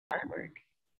artwork.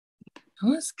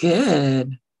 Oh, that's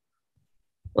good.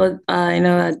 Well, I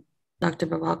know that Dr.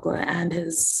 Babakwa and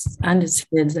his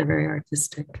kids are very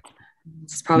artistic.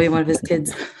 It's probably one of his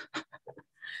kids.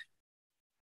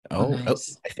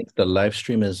 Nice. I think the live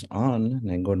stream is on.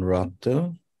 Nengon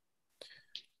Rato.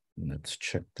 Let's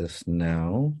check this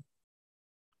now.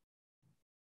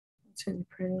 It's really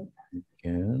pretty.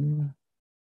 Again.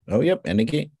 Oh, yep.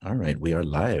 Enigi. All right. We are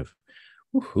live.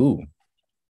 Woohoo.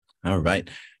 All right.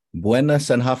 Buenas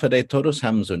and hafade todos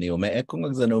hamzoni. Umeekong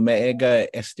agzano meega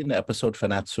estina episode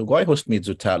Fanachu. Goi host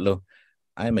Midzutalo.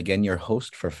 I am again your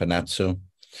host for Fanachu.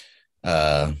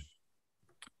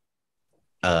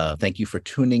 Thank you for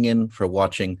tuning in, for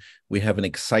watching. We have an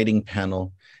exciting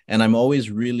panel, and I'm always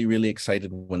really, really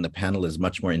excited when the panel is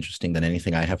much more interesting than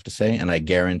anything I have to say, and I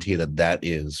guarantee that that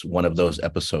is one of those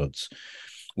episodes.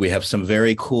 We have some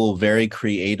very cool, very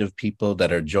creative people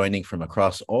that are joining from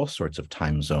across all sorts of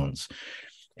time zones.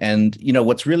 And, you know,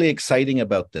 what's really exciting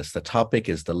about this, the topic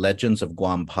is the Legends of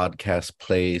Guam Podcast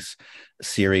Play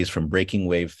Series from Breaking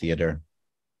Wave Theater.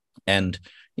 And,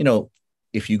 you know,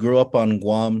 if you grew up on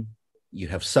Guam, you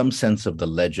have some sense of the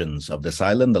legends of this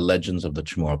island, the legends of the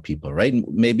Chamorro people, right?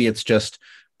 Maybe it's just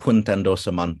Puntan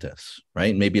Amantes,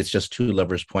 right? Maybe it's just Two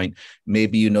Lovers Point.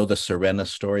 Maybe you know the Serena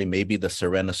story. Maybe the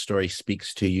Serena story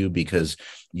speaks to you because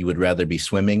you would rather be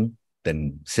swimming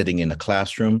than sitting in a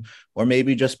classroom, or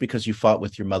maybe just because you fought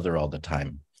with your mother all the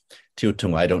time.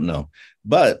 Tiutung, I don't know.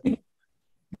 But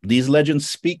these legends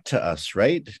speak to us,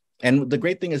 right? And the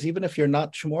great thing is, even if you're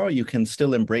not Chamorro, you can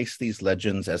still embrace these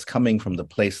legends as coming from the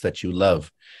place that you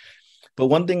love. But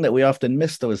one thing that we often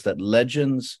miss, though, is that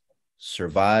legends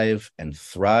survive and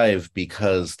thrive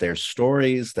because they're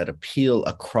stories that appeal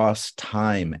across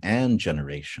time and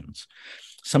generations.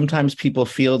 Sometimes people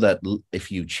feel that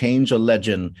if you change a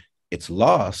legend, it's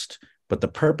lost. But the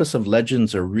purpose of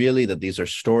legends are really that these are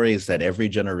stories that every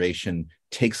generation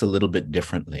takes a little bit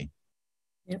differently,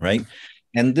 right?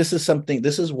 And this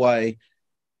is why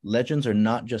legends are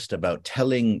not just about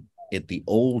telling it the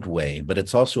old way, but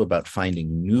it's also about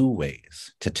finding new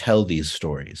ways to tell these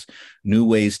stories, new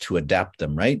ways to adapt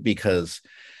them, right? Because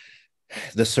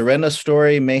the Serena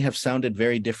story may have sounded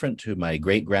very different to my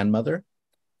great-grandmother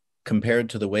compared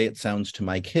to the way it sounds to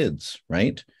my kids,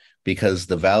 right? Because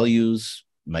the values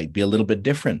might be a little bit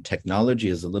different. Technology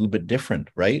is a little bit different,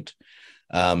 right?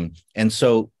 And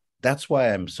so that's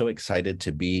why I'm so excited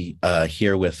to be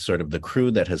here with sort of the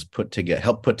crew that has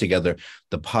helped put together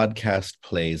the podcast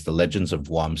plays, the Legends of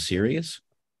Guam series,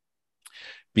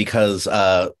 because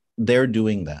they're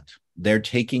doing that. They're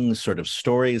taking sort of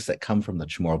stories that come from the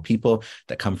Chamorro people,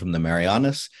 that come from the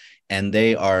Marianas, and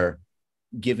they are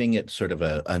giving it sort of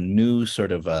a new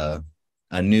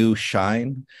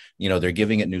shine. You know, they're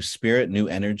giving it new spirit, new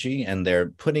energy, and they're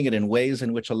putting it in ways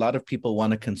in which a lot of people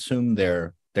want to consume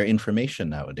their information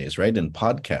nowadays, right? In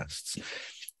podcasts.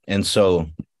 And so,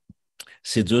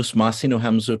 Sidus Masino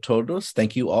Hamzu Todos,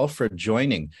 thank you all for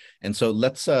joining. And so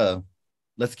let's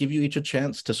give you each a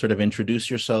chance to sort of introduce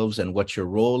yourselves and what your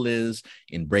role is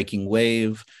in Breaking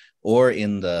Wave or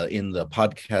in the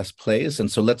podcast plays. And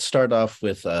so let's start off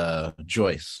with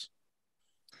Joyce.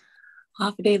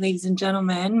 Happy day, ladies and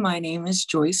gentlemen. My name is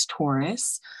Joyce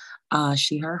Torres,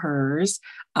 she, her, hers.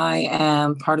 I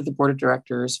am part of the board of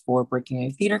directors for Breaking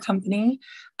Wave Theater Company.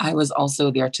 I was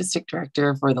also the artistic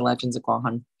director for the Legends of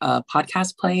Guam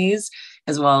podcast plays,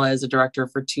 as well as a director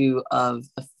for 2 of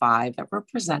the 5 that were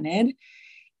presented.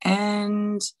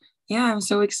 And yeah, I'm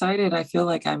so excited. I feel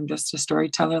like I'm just a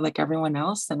storyteller like everyone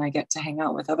else, and I get to hang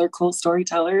out with other cool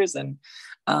storytellers, and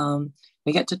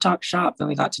we get to talk shop, and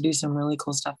we got to do some really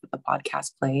cool stuff with the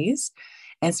podcast plays.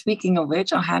 And speaking of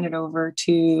which, I'll hand it over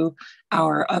to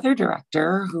our other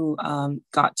director who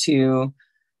got to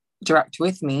direct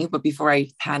with me. But before I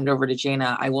hand it over to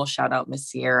Jana, I will shout out Miss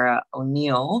Sierra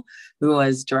O'Neill, who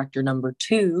was director number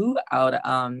 2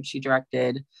 out. She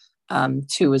directed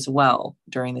 2 as well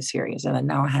during the series. And then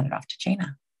now I'll hand it off to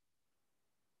Jana.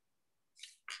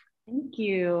 Thank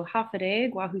you.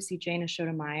 Hafade, Guahusi Jana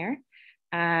Shotomeyer.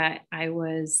 I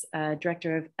was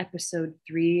director of episode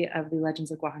 3 of the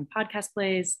Legends of Guam podcast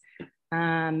plays.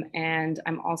 And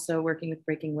I'm also working with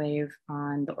Breaking Wave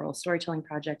on the oral storytelling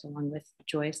project along with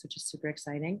Joyce, which is super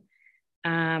exciting.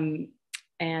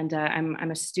 And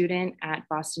I'm a student at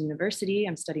Boston University.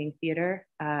 I'm studying theater,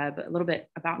 but a little bit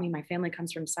about me. My family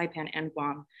comes from Saipan and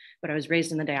Guam, but I was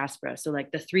raised in the diaspora. So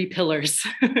like the 3 pillars,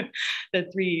 the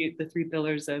three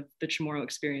pillars of the Chamorro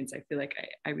experience, I feel like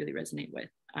I really resonate with.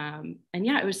 And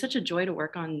yeah, it was such a joy to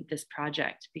work on this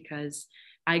project because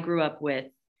I grew up with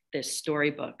this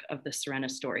storybook of the Serena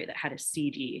story that had a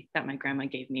CD that my grandma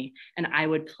gave me, and I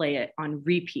would play it on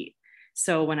repeat.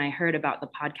 So when I heard about the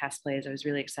podcast plays, I was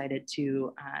really excited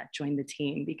to join the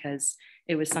team because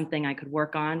it was something I could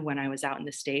work on when I was out in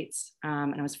the States.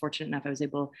 And I was fortunate enough, I was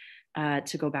able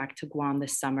to go back to Guam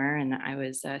this summer, and I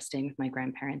was staying with my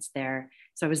grandparents there.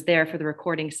 So I was there for the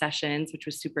recording sessions, which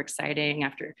was super exciting.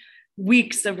 After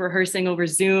weeks of rehearsing over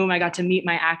Zoom, I got to meet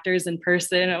my actors in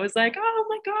person. I was like, oh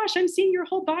my gosh, I'm seeing your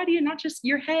whole body and not just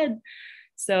your head.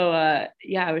 So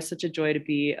yeah, it was such a joy to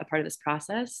be a part of this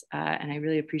process. And I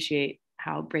really appreciate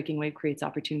how Breaking Wave creates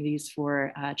opportunities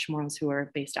for Chamorros who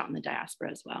are based out in the diaspora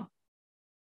as well.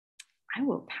 I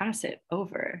will pass it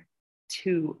over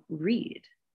to Reed.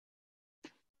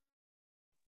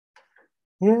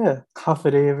 Yeah, half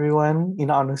day, everyone.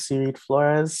 Inaano si Reed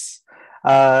Flores.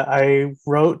 I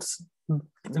wrote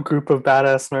a group of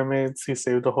badass mermaids who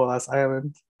saved the whole ass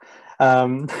island,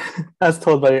 as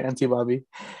told by Auntie Bobby.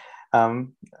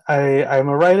 I'm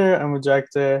a writer, I'm a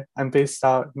director. I'm based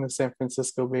out in the San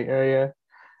Francisco Bay Area,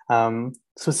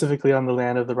 specifically on the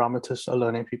land of the Ramaytush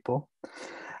Ohlone people.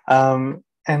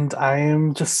 And I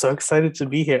am just so excited to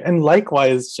be here. And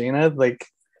likewise, Jaina, like,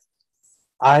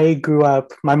 I grew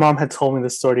up, my mom had told me the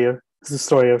story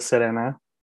of Serena.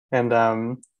 And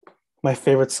my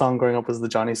favorite song growing up was the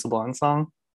Johnny Sablon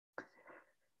song.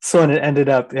 So when it ended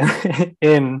up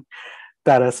in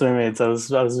Badass Mermaids, I was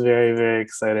very, very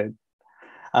excited.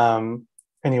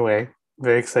 Anyway,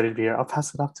 very excited to be here. I'll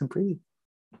pass it off to Bree.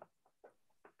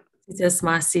 Titus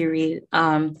Masi Reed.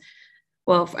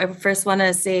 Well, I first want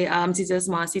to say Titus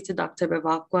Masi to Dr.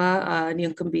 Bevacqua,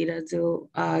 niyong kambida do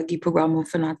giprogramo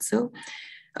Fanachu.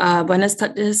 Buenas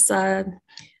tardes,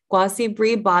 quasi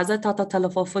Bree Baza Tata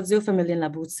Telefofodzu Familia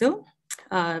Labutsu,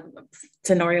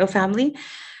 Tenorio family,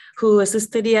 who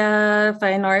studia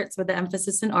fine arts with the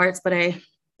emphasis in arts, but I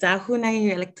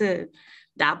like to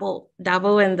dabble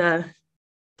in the,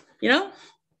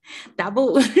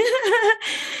 dabble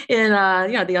in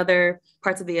the other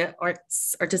parts of the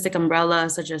artistic umbrella,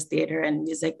 such as theater and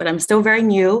music, but I'm still very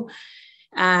new.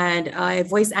 And I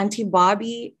voiced Auntie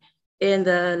Bobby in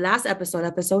the last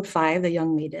episode 5, The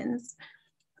Young Maidens,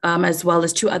 as well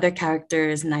as 2 other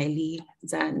characters, Naili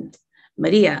and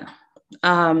Maria.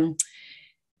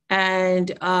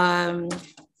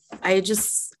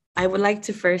 I would like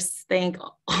to first thank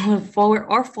 4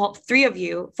 of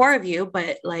you,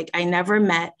 but like I never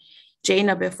met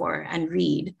Jaina before and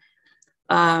Reed.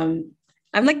 I'm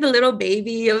like the little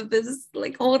baby of this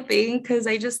like whole thing because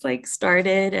I just like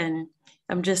started, and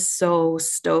I'm just so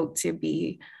stoked to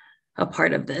be a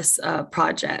part of this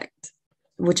project,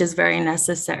 which is very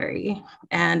necessary.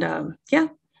 And yeah,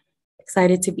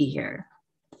 excited to be here.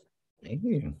 Thank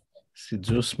you.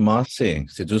 Sidus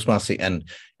Masi, and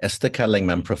Esther Kaling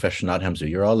Mem Professional Hamzu.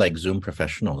 You're all like Zoom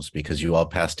professionals because you all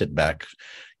passed it back,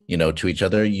 to each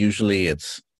other. Usually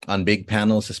it's on big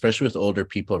panels, especially with older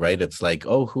people, right? It's like,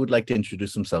 oh, who would like to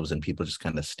introduce themselves? And people just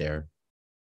kind of stare.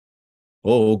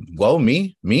 Oh, well,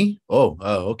 me? Oh,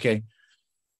 okay.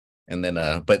 And then,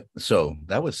 but so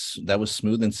that was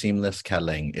smooth and seamless,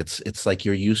 Kaling. It's like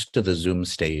you're used to the Zoom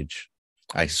stage,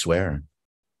 I swear.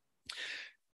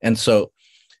 And so,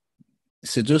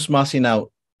 Sidus Masi, now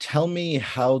tell me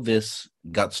how this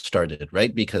got started,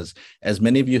 right? Because as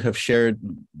many of you have shared,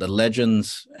 the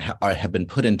legends have been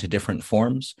put into different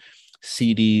forms,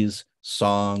 CDs,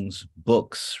 songs,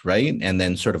 books, right? And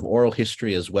then sort of oral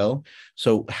history as well.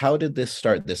 So how did this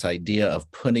start, this idea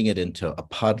of putting it into a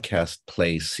podcast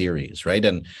play series, right?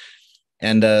 And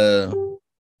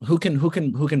who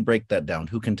can break that down?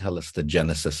 Who can tell us the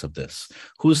genesis of this?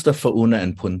 Who's the Fu'una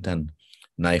and Puntan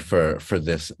for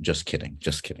this? Just kidding.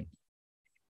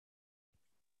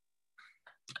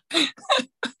 I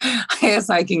guess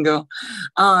I can go.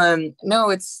 No,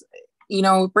 it's,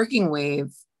 Breaking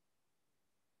Wave,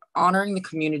 honoring the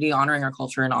community, honoring our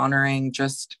culture, and honoring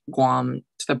just Guam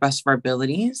to the best of our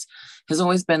abilities has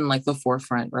always been like the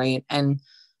forefront, right? And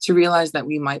to realize that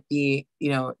we might be,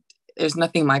 there's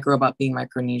nothing micro about being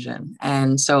Micronesian.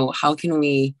 And so how can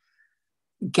we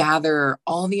gather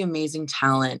all the amazing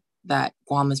talent that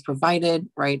Guam has provided,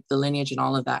 right? The lineage and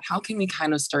all of that. How can we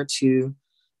kind of start to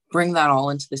bring that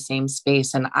all into the same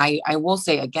space? And I will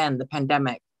say again, the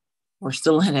pandemic, we're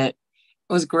still in it.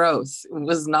 It was gross. It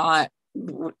was not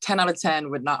 10 out of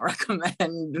 10 would not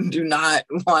recommend, do not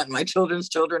want my children's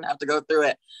children to have to go through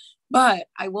it. But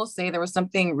I will say there was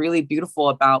something really beautiful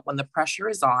about when the pressure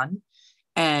is on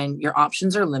and your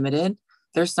options are limited.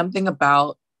 There's something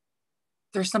about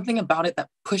it that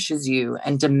pushes you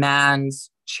and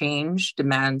demands change,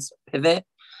 demands pivot,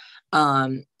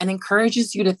 and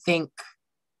encourages you to think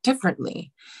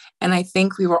differently. And I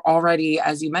think we were already,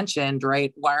 as you mentioned,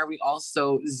 right? Why are we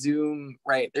also Zoom,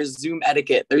 right? There's Zoom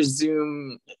etiquette, there's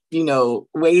Zoom,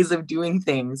 ways of doing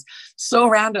things. So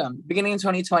random. Beginning of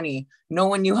 2020, no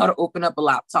one knew how to open up a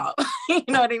laptop. You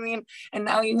know what I mean? And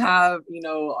now you have,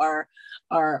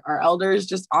 our elders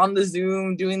just on the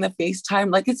Zoom doing the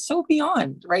FaceTime. Like, it's so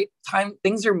beyond, right?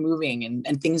 Things are moving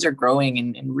and things are growing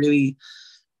in really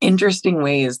interesting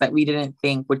ways that we didn't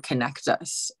think would connect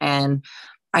us. And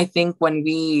I think when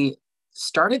we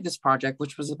started this project,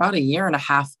 which was about a year and a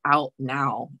half out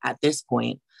now at this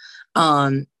point,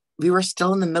 we were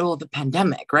still in the middle of the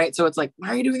pandemic, right? So it's like, why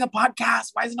are you doing a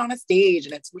podcast? Why is it on a stage?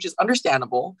 And which is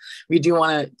understandable. We do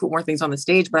want to put more things on the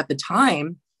stage, but at the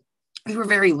time, we were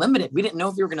very limited. We didn't know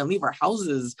if we were going to leave our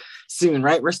houses soon,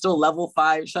 right? We're still level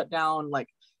 5 shut down. Like,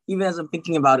 even as I'm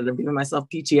thinking about it, I'm giving myself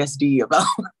PTSD about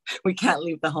we can't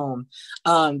leave the home.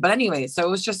 But anyway, so it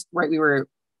was just, right,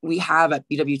 we have at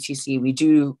BWTC, we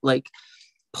do like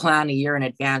plan a year in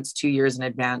advance, 2 years in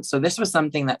advance. So this was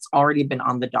something that's already been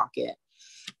on the docket.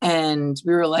 And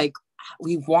we were like,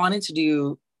 we wanted to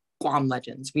do Guam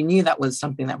Legends. We knew that was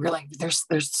something that we were like,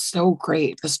 they're so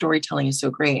great. The storytelling is so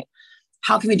great.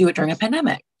 How can we do it during a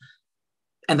pandemic?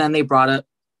 And then they brought up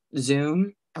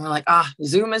Zoom. And we're like,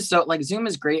 Zoom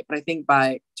is great. But I think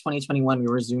by 2021, we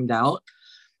were Zoomed out.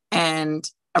 And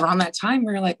around that time,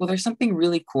 we were like, well, there's something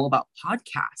really cool about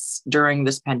podcasts during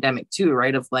this pandemic too,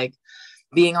 right? Of like,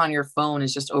 being on your phone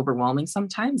is just overwhelming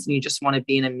sometimes. And you just want to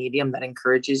be in a medium that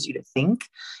encourages you to think.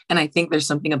 And I think there's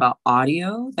something about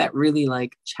audio that really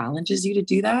like challenges you to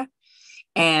do that.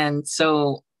 And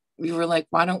so we were like,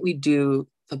 why don't we do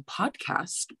the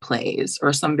podcast plays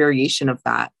or some variation of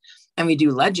that? And we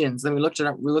do legends. And we looked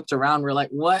around, we're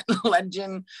like, what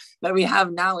legend that we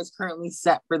have now is currently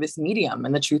set for this medium?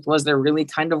 And the truth was, there really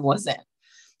kind of wasn't.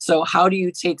 So how do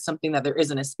you take something that there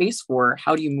isn't a space for?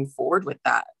 How do you move forward with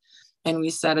that? And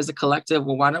we said as a collective,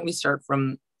 well, why don't we start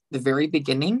from the very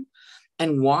beginning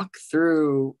and walk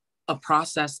through a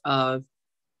process of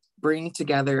bringing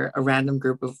together a random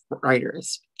group of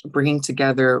writers, bringing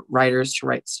together writers to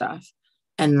write stuff,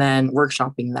 and then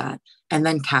workshopping that, and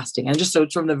then casting. And just so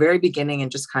it's from the very beginning and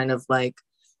just kind of like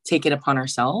take it upon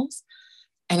ourselves.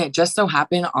 And it just so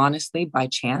happened, honestly, by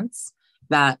chance,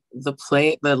 that the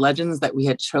legends that we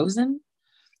had chosen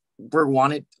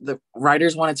the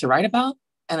writers wanted to write about.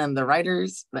 And then the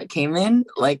writers that came in,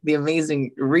 like the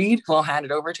amazing Reed, who I'll hand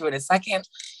it over to in a second,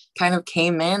 kind of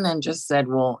came in and just said,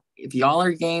 well, if y'all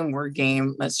are game, we're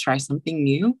game. Let's try something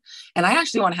new. And I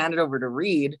actually want to hand it over to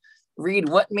Reed. Reed,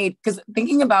 because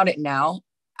thinking about it now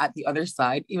at the other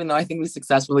side, even though I think we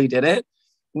successfully did it,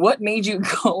 what made you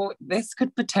go, this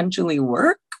could potentially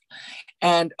work?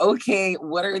 And okay,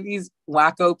 what are these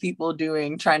wacko people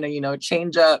doing, trying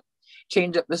to,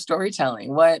 change up the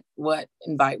storytelling? What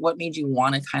made you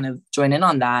want to kind of join in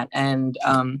on that? And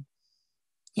I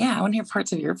want to hear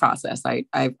parts of your process.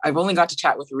 I've only got to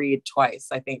chat with Reed twice,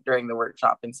 I think, during the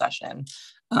workshop and session.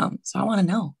 So I want to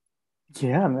know.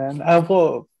 Yeah, man.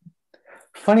 Well,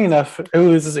 funny enough,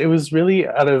 it was really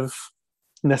out of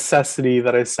necessity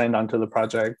that I signed on to the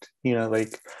project.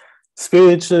 Like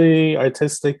spiritually,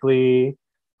 artistically,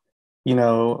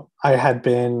 I had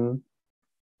been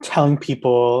telling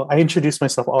people, I introduce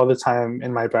myself all the time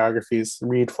in my biographies.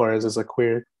 Reed Flores is a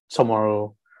queer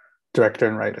Chamorro director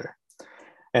and writer.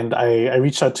 And I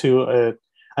reached out to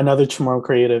another Chamorro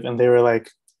creative, and they were like,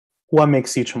 what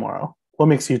makes you Chamorro? What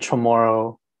makes you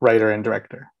Chamorro writer and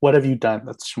director? What have you done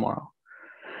that's Chamorro?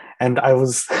 And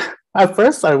at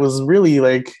first I was really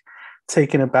like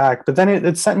taken aback, but then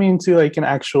it sent me into like an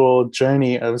actual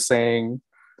journey of saying,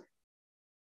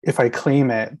 if I claim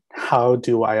it, how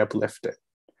do I uplift it?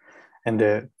 And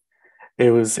it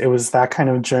was that kind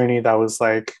of journey that was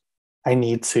like, I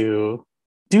need to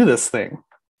do this thing.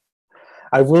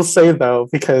 I will say though,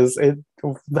 because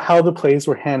how the plays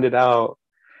were handed out,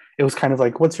 it was kind of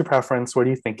like, what's your preference? What are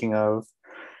you thinking of?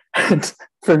 And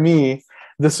for me,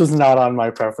 this was not on my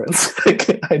preference.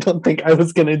 Like, I don't think I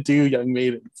was gonna do Young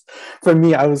Maidens. For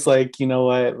me, I was like, you know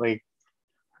what? Like,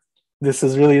 this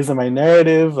really isn't my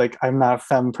narrative. Like, I'm not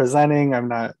femme presenting. I'm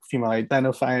not female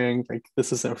identifying. Like,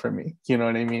 this isn't for me. You know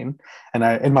what I mean? And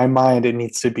in my mind, it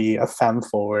needs to be a femme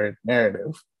forward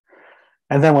narrative.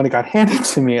 And then when it got handed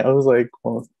to me, I was like,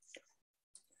 well,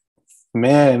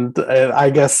 man,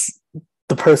 I guess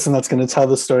the person that's going to tell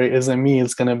the story isn't me.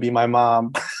 It's going to be my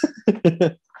mom.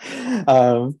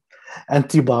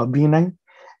 Auntie Bobby.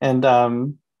 And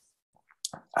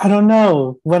I don't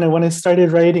know, when I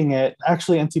started writing it,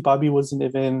 actually Auntie Bobby wasn't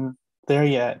even there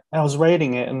yet. I was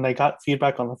writing it and I got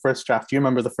feedback on the first draft. Do you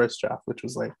remember the first draft, which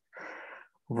was like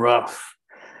rough?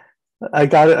 I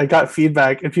got it. I got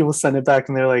feedback, and people send it back,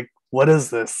 and they're like, "What is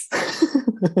this?"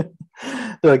 They're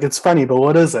like, "It's funny, but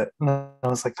what is it?" And I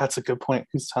was like, "That's a good point.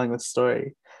 Who's telling this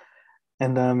story?"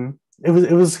 And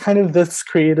it was kind of this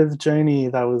creative journey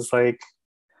that was like,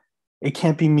 it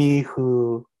can't be me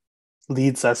who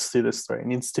leads us through the story. It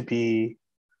needs to be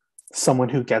someone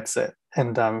who gets it.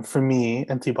 And for me,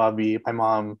 Auntie Bobby, my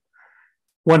mom,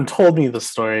 one told me the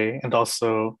story, and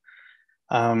also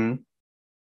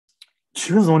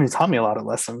she was the one who taught me a lot of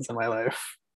lessons in my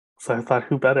life. So I thought,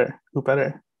 who better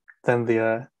than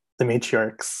the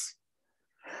matriarchs?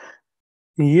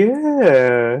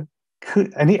 Yeah.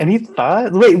 Any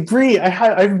thought? Wait, Bree,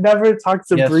 I've never talked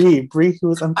to Bree. Bree, who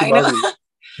was Auntie Bobby.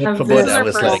 I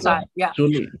was like, yeah.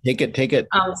 Julie, take it.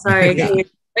 I'm sorry,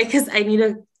 because I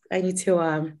need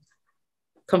to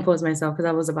compose myself because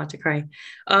I was about to cry.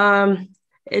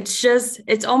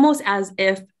 It's almost as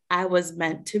if I was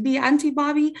meant to be Auntie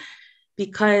Bobby,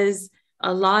 because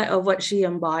a lot of what she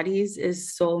embodies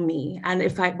is so me. And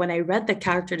when I read the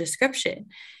character description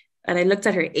and I looked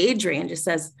at her age range, it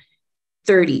says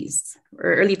 30s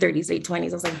or early 30s, late 20s.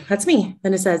 I was like, that's me.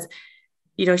 Then it says,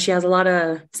 she has a lot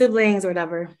of siblings or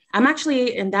whatever. I'm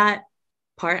actually in that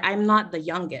part. I'm not the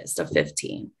youngest of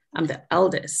 15. I'm the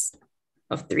eldest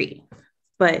of 3.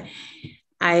 But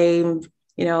I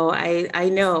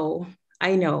know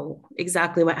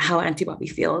exactly how Auntie Bobby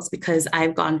feels because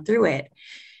I've gone through it.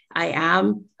 I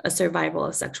am a survivor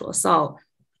of sexual assault,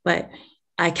 but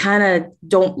I kind of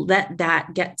don't let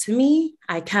that get to me.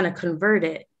 I kind of convert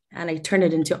it and I turn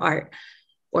it into art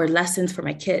or lessons for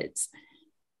my kids.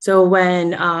 So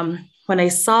when I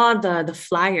saw the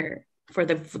flyer for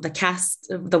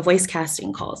the voice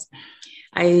casting calls,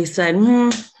 I said,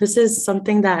 this is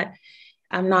something that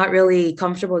I'm not really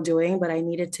comfortable doing, but I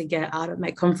needed to get out of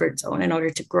my comfort zone in order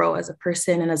to grow as a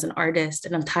person and as an artist.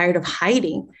 And I'm tired of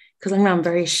hiding because I'm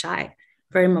very shy,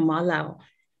 very mamalao.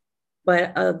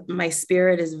 But my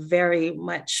spirit is very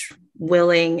much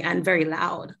willing and very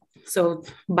loud. So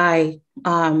by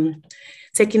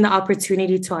taking the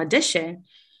opportunity to audition,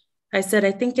 I said,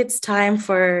 I think it's time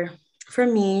for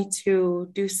me to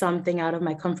do something out of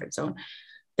my comfort zone.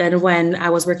 Then when I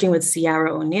was working with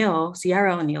Sierra O'Neill,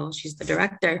 she's the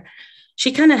director,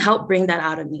 she kind of helped bring that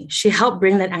out of me. She helped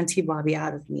bring that Auntie Bobby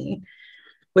out of me,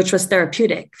 which was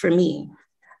therapeutic for me.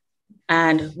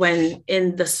 And when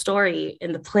in the story,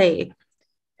 in the play,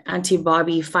 Auntie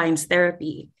Bobby finds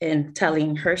therapy in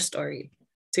telling her story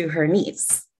to her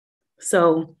niece.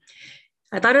 So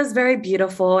I thought it was very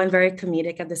beautiful and very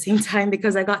comedic at the same time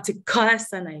because I got to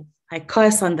cuss, and I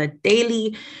cuss on the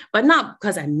daily, but not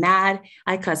because I'm mad.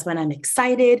 I cuss when I'm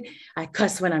excited. I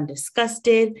cuss when I'm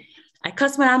disgusted. I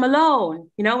cuss when I'm alone.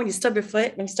 When you stub your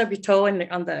foot, when you stub your toe on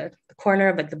the corner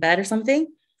of the bed or something,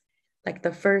 like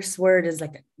the first word is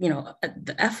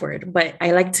the F word, but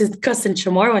I like to cuss in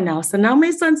Chamorro now. So now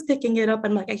my son's picking it up.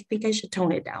 I'm like, I think I should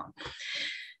tone it down.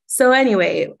 So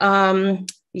anyway,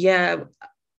 the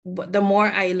more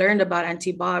I learned about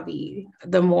Auntie Bobby,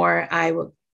 the more I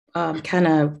kind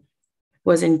of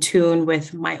was in tune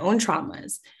with my own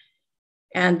traumas.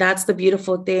 And that's the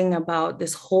beautiful thing about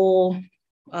this whole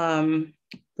project,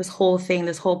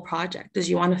 is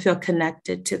you want to feel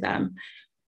connected to them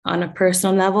on a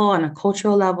personal level, on a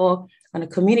cultural level, on a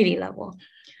community level.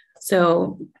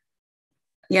 So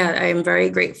yeah, I'm very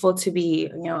grateful to be,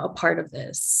 a part of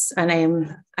this.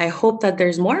 And I hope that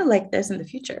there's more like this in the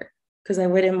future, because I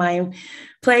wouldn't mind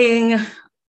playing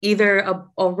either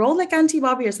a role like Auntie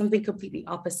Bobby or something completely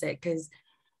opposite, because,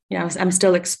 I'm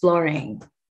still exploring.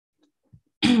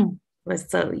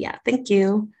 So yeah, thank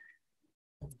you.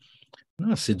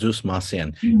 Sidus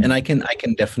Masian. And I can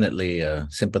definitely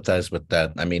sympathize with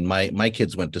that. I mean, my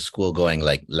kids went to school going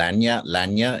like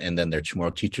Lanya, and then their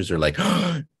Chamorro teachers are like,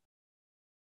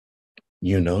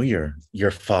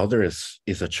 your father is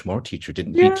a Chamorro teacher.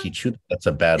 Didn't he teach you that's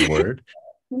a bad word?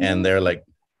 And they're like,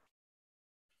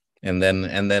 and then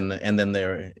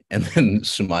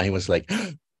Sumai was like,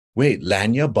 wait,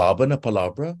 Lanya Baba na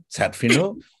palabra?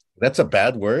 Satfino? That's a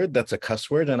bad word. That's a cuss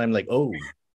word. And I'm like, oh,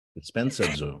 it's Spencer.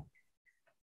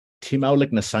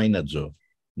 Timaulik na sainadzo.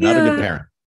 Not a good parent.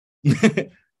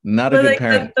 Not a good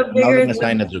parent.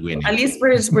 At least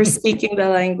we're speaking the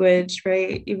language,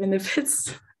 right? Even if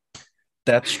it's.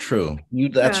 That's true.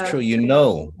 That's true. You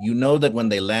know that when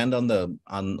they land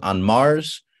on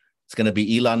Mars, it's going to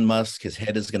be Elon Musk. His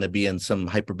head is going to be in some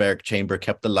hyperbaric chamber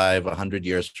kept alive 100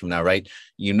 years from now, right?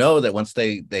 You know that once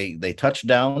they touch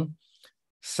down,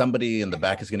 somebody in the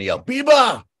back is going to yell,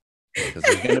 Biba! Because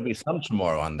there's going to be some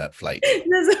Chamorro on that flight.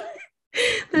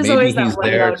 Maybe he's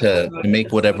there to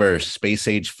make whatever space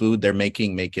age food they're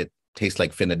making, make it taste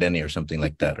like finadeni or something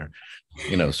like that, or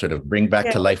sort of bring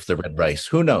back to life the red rice.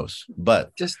 Who knows?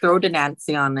 But just throw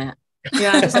Nancy on it.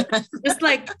 Yeah, just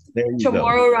like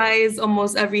tomorrow rise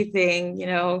almost everything,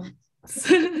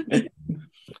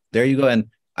 There you go. And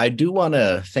I do want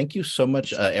to thank you so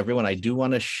much, everyone. I do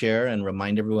want to share and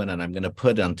remind everyone, and I'm going to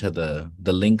put onto the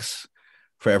links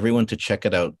for everyone to check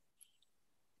it out.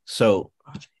 So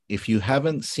if you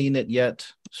haven't seen it yet,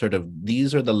 sort of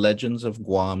these are the Legends of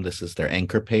Guam. This is their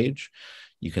anchor page.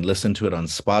 You can listen to it on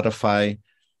Spotify.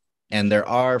 And there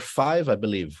are 5, I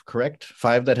believe, correct?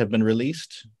 5 that have been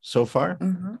released so far.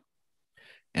 Mm-hmm.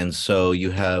 And so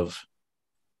you have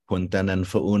Puntan and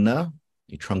Fu'una,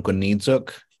 Trongkon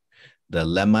Niyok, the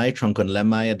Trongkon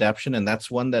Lemay adaptation, and that's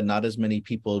one that not as many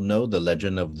people know, the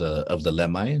legend of the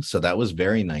Lemay. So that was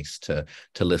very nice to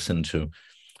listen to.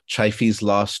 Chaifi's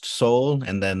Lost Soul,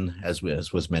 and then as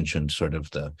was mentioned, sort of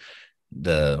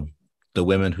the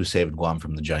women who saved Guam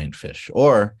from the giant fish,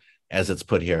 or as it's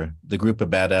put here, the group of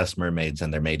badass mermaids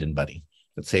and their maiden buddy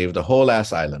that saved a whole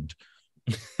ass island.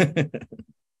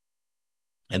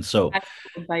 And so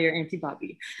by your Auntie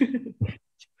Bobby.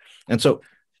 And so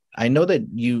I know that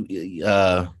you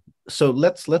so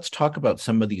let's talk about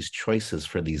some of these choices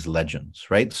for these legends,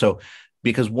 right? So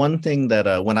because one thing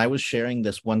that when I was sharing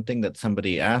this, one thing that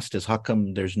somebody asked is, how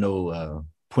come there's no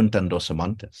Puntan dos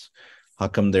Amantes? How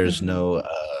come there's no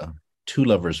Two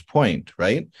Lovers Point,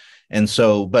 right? And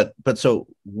so, but so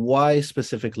why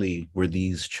specifically were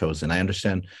these chosen? I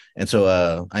understand. And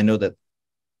so I know that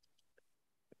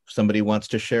somebody wants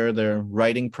to share their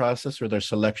writing process or their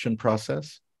selection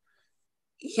process.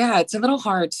 Yeah, it's a little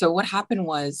hard. So what happened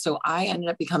was, so I ended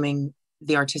up becoming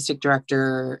the artistic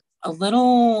director a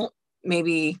little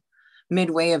maybe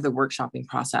midway of the workshopping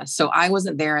process. So I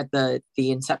wasn't there at the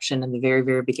inception and the very,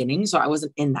 very beginning. So I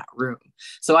wasn't in that room.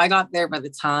 So I got there by the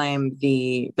time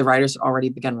the writers already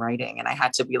begun writing, and I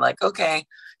had to be like, okay,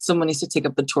 someone needs to take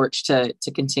up the torch to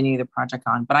continue the project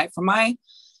on. But from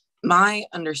my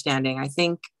understanding, I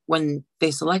think when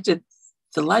they selected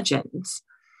the legends,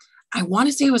 I want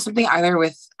to say it was something either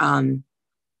with some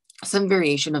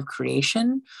variation of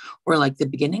creation or like the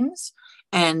beginnings.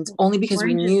 And only because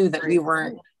we knew that we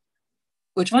weren't.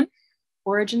 Which one?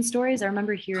 Origin stories. I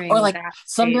remember hearing. Or like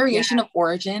some variation of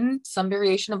origin.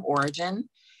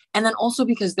 And then also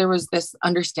because there was this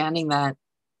understanding that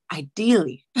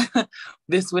ideally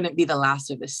this wouldn't be the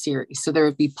last of the series. So there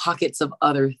would be pockets of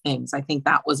other things. I think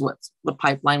that was what the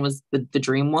pipeline was, the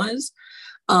dream was.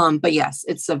 But yes,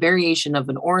 it's a variation of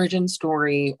an origin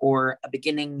story or a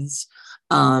beginnings.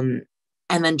 And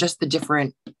then just the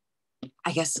different,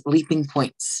 I guess, leaping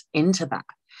points into that.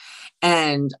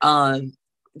 And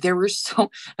there were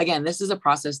again, this is a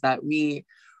process that we,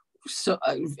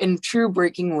 in true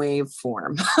breaking wave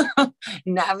form,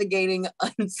 navigating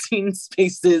unseen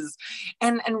spaces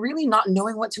and really not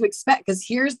knowing what to expect. Because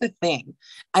here's the thing,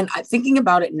 and thinking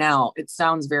about it now, it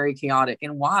sounds very chaotic.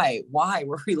 And why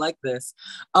were we like this?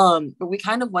 But we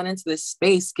kind of went into this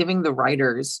space giving the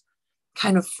writers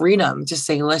kind of freedom to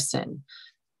say, listen,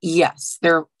 yes,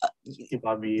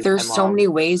 there's so many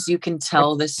ways you can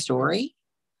tell this story.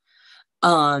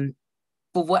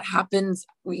 But what happens,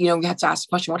 we have to ask the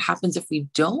question, what happens if we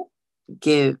don't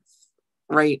give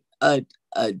a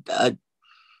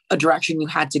direction you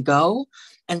had to go,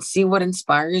 and see what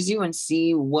inspires you, and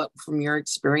see what from your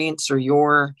experience or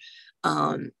your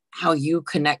how you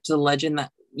connect to the legend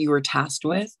that you were tasked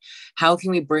with. How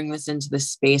can we bring this into the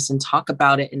space and talk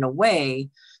about it in a way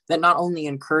that not only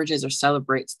encourages or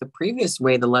celebrates the previous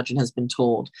way the legend has been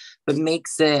told, but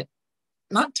makes it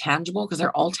not tangible, because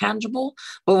they're all tangible,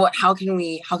 but how can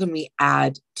we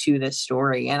add to this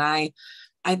story? And I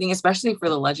think especially for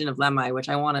the Legend of Lemay, which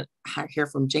I want to hear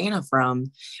from Jaina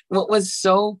from, what was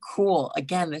so cool,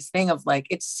 again, this thing of like,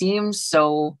 it seems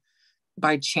so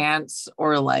by chance,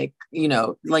 or like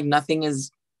nothing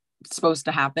is supposed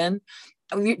to happen.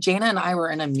 Jaina and I were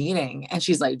in a meeting, and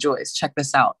she's like, Joyce, check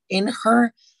this out. In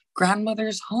her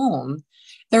grandmother's home,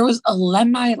 there was a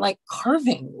Lemay like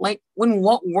carving, like in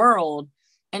what world?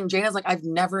 And Jaina's like, I've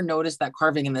never noticed that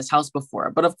carving in this house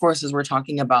before. But of course, as we're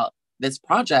talking about this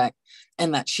project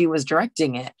and that she was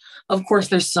directing it, of course,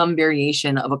 there's some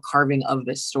variation of a carving of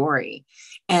this story.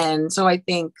 And so I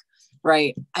think,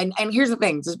 right. And here's the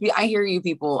thing, I hear you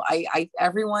people,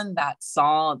 everyone that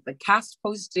saw the cast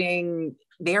posting,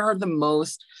 they are the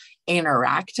most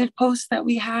interactive posts that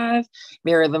we have.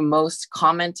 They're the most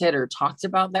commented or talked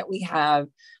about that we have.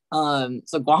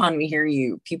 So Guam, we hear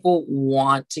you. People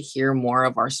want to hear more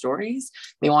of our stories.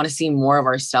 They want to see more of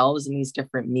ourselves in these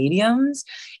different mediums.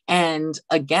 And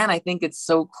again, I think it's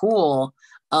so cool.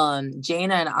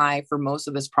 Jaina and I, for most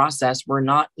of this process, were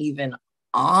not even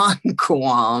on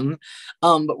Guam,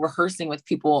 but rehearsing with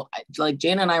people. Like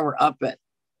Jane and I were up at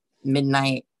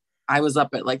midnight. I was up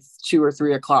at like 2 or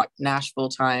 3 o'clock Nashville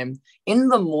time in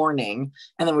the morning,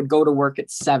 and then would go to work at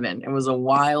 7. It was a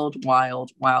wild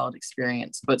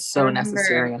experience, but so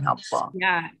necessary and helpful.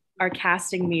 Yeah, our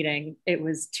casting meeting, it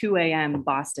was 2 a.m.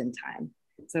 Boston time.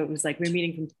 So it was like we were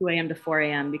meeting from 2 a.m. to 4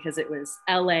 a.m. because it was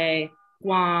LA,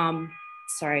 Guam.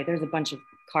 Sorry, there's a bunch of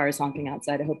cars honking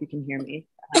outside. I hope you can hear me.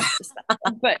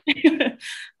 But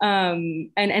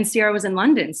and Sierra was in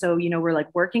London, so you know we're like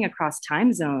working across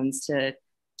time zones to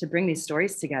bring these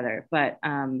stories together. But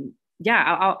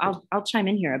yeah, I'll chime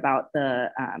in here about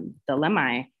the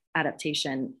Lemai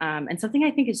adaptation, and something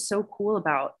I think is so cool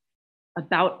about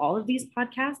all of these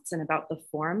podcasts and about the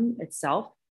form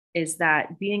itself is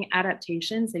that being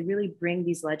adaptations, they really bring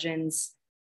these legends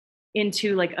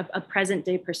into like a present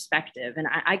day perspective. And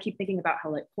I keep thinking about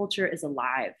how like culture is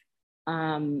alive.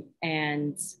 And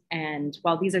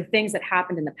while these are things that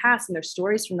happened in the past and they're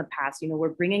stories from the past, you know, we're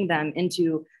bringing them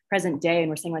into present day and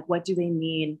we're saying like, what do they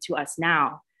mean to us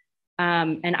now?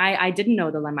 And I didn't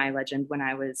know the Lemai legend when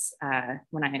I was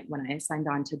when I signed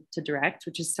on to direct,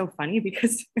 which is so funny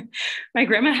because my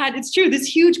grandma had, it's true,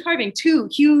 this huge carving, 2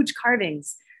 huge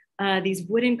carvings, these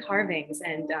wooden carvings,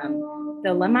 and the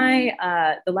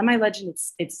Lemai legend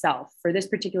itself for this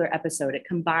particular episode, it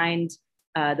combined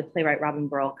the playwright Robin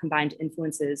Burrell combined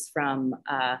influences from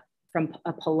a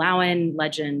Palauan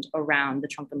legend around the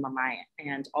Trongkon Lemai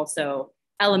and also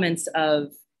elements of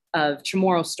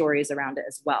Chamorro stories around it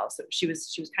as well. So she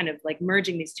was kind of like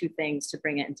merging these 2 things to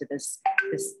bring it into this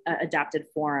adapted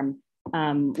form,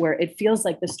 where it feels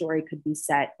like the story could be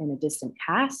set in a distant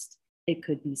past, it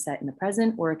could be set in the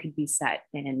present, or it could be set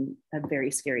in a very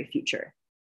scary future.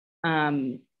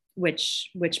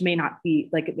 Which may not be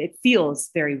like, it feels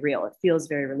very real. It feels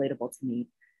very relatable to me.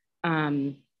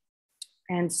 And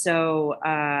so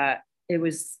it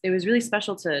was really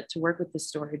special to work with this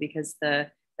story because the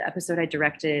episode I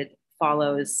directed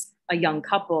follows a young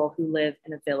couple who live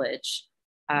in a village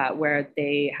where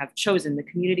the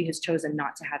community has chosen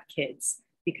not to have kids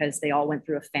because they all went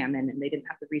through a famine and they didn't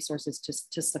have the resources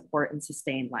to support and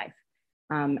sustain life.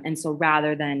 And so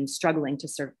rather than struggling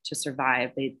to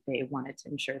survive, they wanted to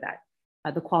ensure that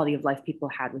the quality of life people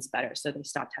had was better. So they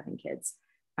stopped having kids.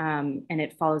 And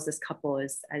it follows this couple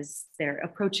as they're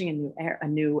approaching a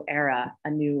new era,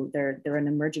 they're an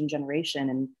emerging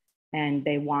generation, and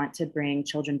they want to bring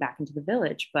children back into the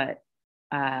village. But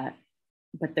there's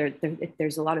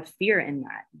a lot of fear in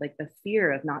that, like the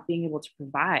fear of not being able to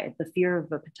provide, the fear of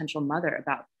a potential mother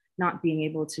about not being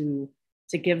able to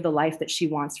give the life that she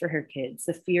wants for her kids,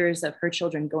 the fears of her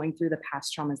children going through the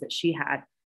past traumas that she had.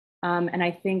 And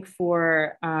I think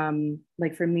for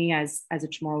me as a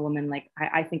Chamorro woman, like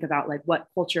I think about like, what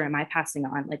culture am I passing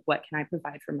on? Like, what can I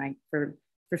provide for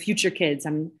future kids?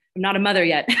 I'm not a mother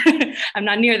yet. I'm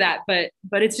not near that, but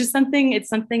it's just something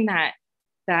that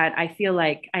I feel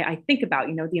like I think about,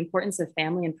 you know, the importance of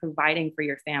family and providing for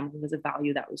your family was a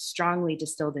value that was strongly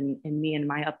distilled in me and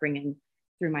my upbringing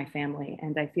through my family.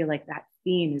 And I feel like that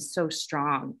theme is so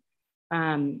strong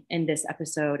in this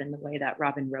episode and the way that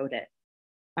Robin wrote it.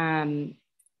 And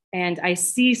I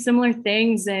see similar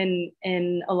things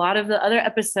in a lot of the other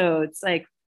episodes. Like,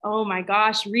 oh my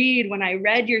gosh, Reed, when I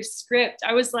read your script,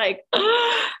 I was like,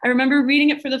 oh, I remember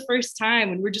reading it for the first time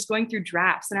when we're just going through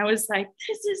drafts. And I was like,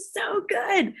 this is so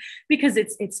good because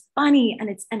it's funny and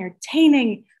it's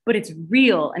entertaining, but it's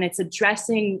real and it's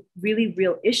addressing really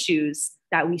real issues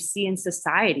that we see in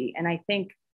society. And I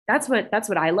think that's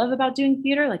what I love about doing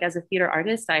theater. Like as a theater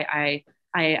artist, I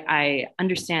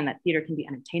understand that theater can be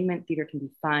entertainment, theater can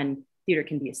be fun, theater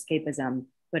can be escapism,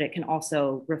 but it can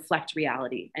also reflect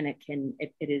reality. And it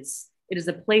is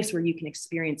a place where you can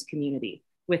experience community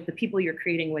with the people you're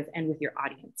creating with and with your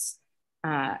audience.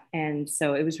 And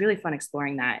so it was really fun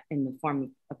exploring that in the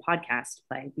form of a podcast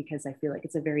play, because I feel like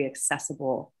it's a very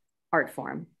accessible art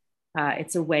form.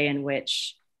 It's a way in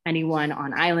which anyone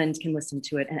on island can listen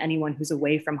to it, and anyone who's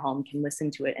away from home can listen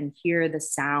to it and hear the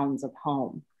sounds of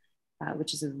home,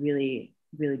 which is a really,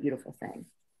 really beautiful thing.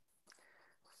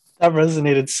 That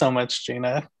resonated so much,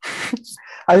 Gina.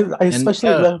 I especially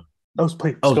love those.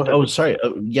 Please, go ahead. Oh, sorry.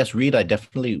 Yes, Reed, I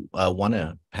definitely want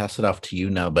to pass it off to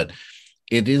you now, but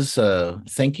it is.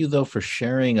 Thank you though for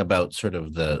sharing about sort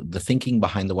of the thinking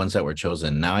behind the ones that were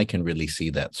chosen. Now I can really see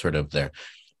that sort of there,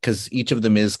 because each of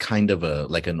them is kind of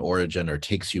like an origin or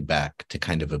takes you back to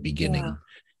kind of a beginning,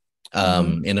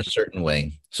 in a certain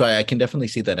way. So I can definitely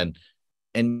see that.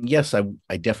 And yes, I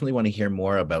definitely want to hear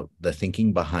more about the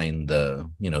thinking behind the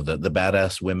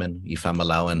badass women,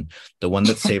 Ifamalawan, the one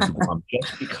that saved Guam,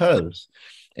 just because,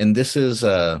 and this is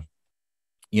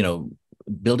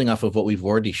building off of what we've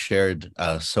already shared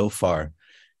so far,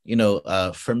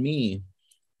 for me,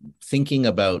 thinking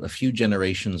about a few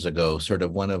generations ago, sort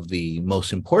of one of the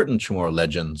most important Chamorro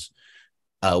legends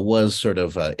was sort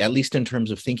of, at least in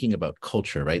terms of thinking about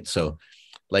culture, right? So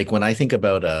like when I think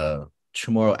about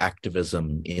Chamorro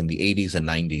activism in the 80s and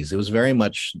 90s, it was very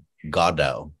much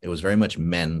Godao. It was very much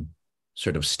men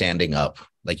sort of standing up.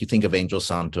 Like you think of Angel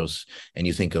Santos and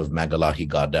you think of Magalahi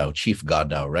Godao, Chief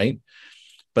Godao, right?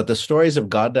 But the stories of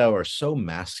Godao are so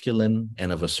masculine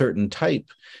and of a certain type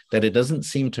that it doesn't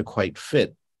seem to quite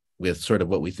fit with sort of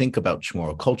what we think about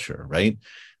Chamorro culture, right?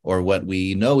 Or what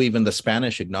we know, even the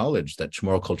Spanish acknowledged that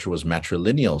Chamorro culture was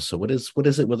matrilineal. So what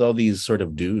is it with all these sort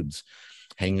of dudes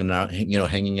hanging out,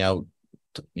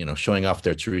 showing off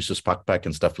their Chorizo Pakpak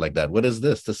and stuff like that? What is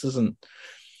this? This isn't,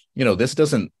 this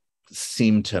doesn't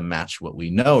seem to match what we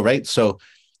know, right? So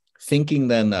thinking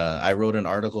then, I wrote an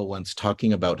article once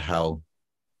talking about how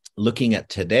looking at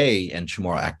today and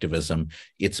Chamorro activism,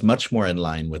 it's much more in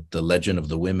line with the legend of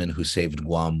the women who saved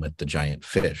Guam with the giant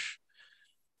fish,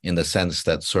 in the sense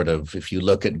that sort of, if you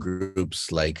look at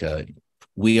groups like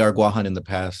We Are Guahan in the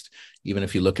past, even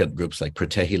if you look at groups like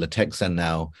Protehi Lateksan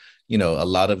now, a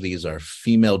lot of these are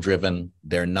female driven.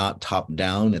 They're not top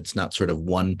down. It's not sort of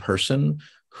one person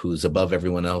who's above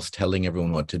everyone else telling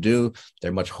everyone what to do.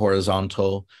 They're much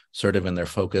horizontal, sort of in their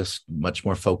focus, much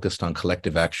more focused on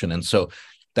collective action. And so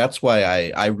that's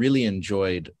why I really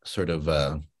enjoyed sort of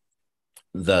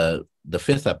the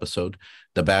fifth episode,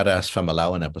 the Badass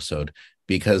Famalawan episode,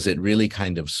 because it really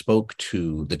kind of spoke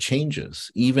to the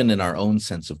changes, even in our own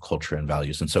sense of culture and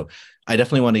values. And so I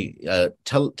definitely want to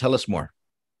tell us more.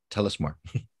 Tell us more.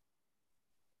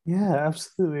 Yeah,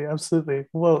 absolutely. Absolutely.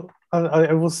 Well,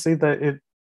 I will say that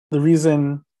the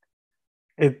reason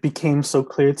it became so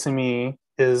clear to me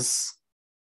is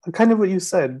kind of what you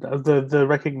said, the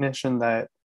recognition that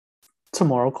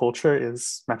Chamorro culture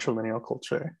is matrilineal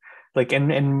culture. Like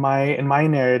in my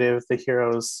narrative, the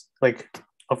heroes, like,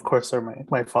 of course, are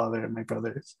my father and my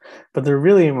brothers, but they're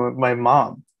really my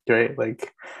mom, right?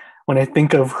 Like when I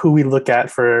think of who we look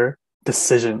at for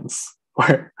decisions,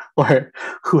 or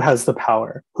who has the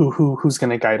power, who's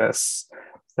going to guide us,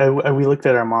 we looked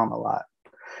at our mom a lot,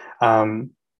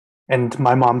 and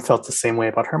my mom felt the same way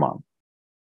about her mom.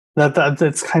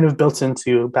 That's kind of built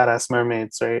into Badass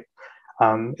Mermaids, right?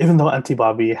 Even though Auntie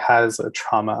Bobby has a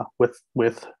trauma with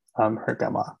her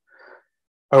grandma,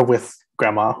 or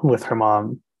with her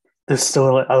mom, there's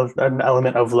still an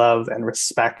element of love and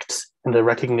respect and a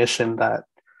recognition that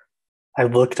I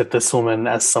looked at this woman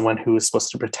as someone who was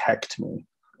supposed to protect me,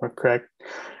 or correct.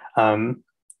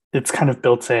 It's kind of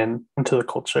built into the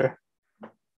culture.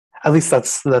 At least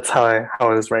that's how I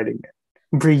was writing it.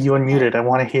 Bree, you unmuted. I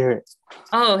want to hear it.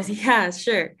 Oh, yeah,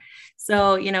 sure.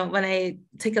 So, when I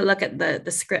take a look at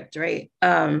the script, right,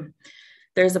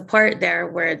 there's a part there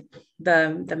where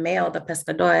the male, the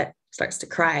pescador, starts to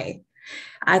cry.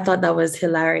 I thought that was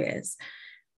hilarious.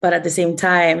 But at the same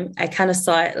time, I kind of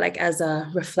saw it like as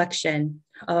a reflection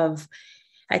of,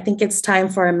 I think it's time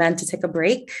for a man to take a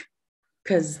break,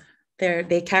 because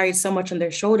they carried so much on their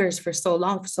shoulders for so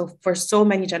long, for so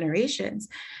many generations,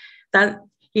 that,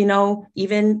 even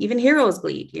heroes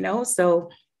bleed, So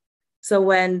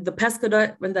when the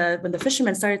pescador, when the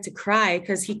fisherman started to cry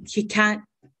because he can't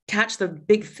catch the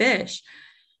big fish,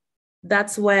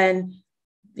 that's when,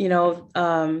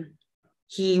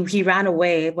 he ran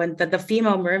away. When the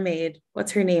female mermaid,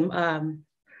 what's her name?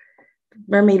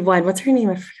 Mermaid one, what's her name?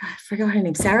 I forgot her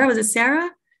name. Sarah, was it Sarah?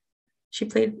 She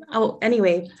played,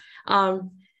 anyway,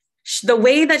 the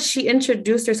way that she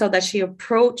introduced herself, that she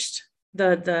approached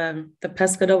the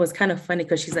pescador was kind of funny,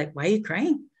 because she's like, why are you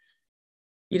crying?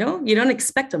 You don't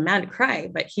expect a man to cry,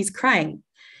 but he's crying.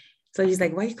 So he's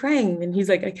like, why are you crying? And he's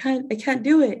like, I can't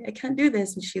do it. I can't do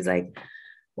this. And she's like,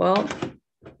 well,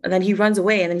 and then he runs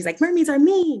away, and then he's like, mermaids are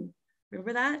mean.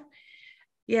 Remember that?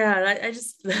 Yeah, I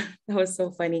just, that was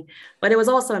so funny, but it was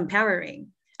also empowering.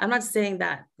 I'm not saying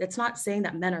that, it's not saying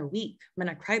that men are weak, men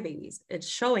are crybabies. It's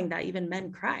showing that even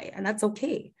men cry, and that's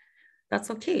okay. That's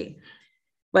okay.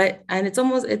 But, and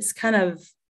it's kind of,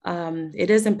 it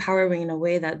is empowering in a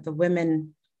way that the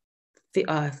women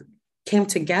came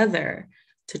together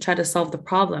to try to solve the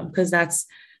problem, because that's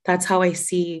how I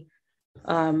see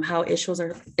how issues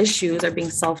are being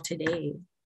solved today,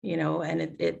 and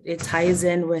it ties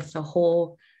in with the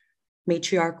whole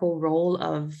matriarchal role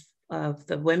of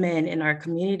the women in our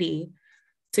community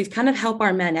to kind of help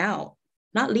our men out,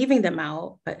 not leaving them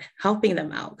out, but helping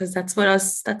them out, because that's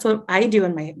what I do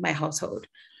in my household.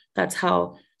 That's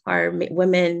how our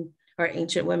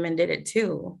ancient women did it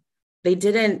too. They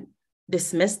didn't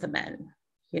dismiss the men,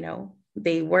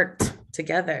 they worked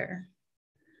together.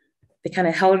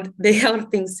 They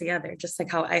held things together, just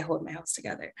like how I hold my house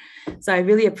together. So I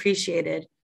really appreciated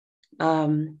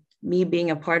me being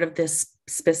a part of this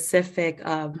specific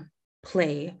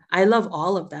play. I love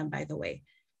all of them, by the way,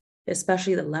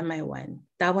 especially the Lemai one.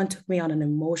 That one took me on an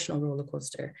emotional roller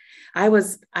coaster. I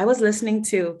was listening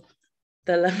to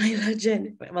the Lemai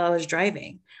Legend while I was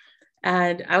driving,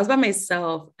 and I was by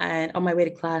myself and on my way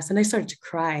to class, and I started to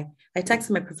cry. I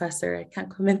texted my professor, I can't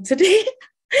come in today.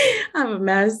 I'm a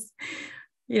mess.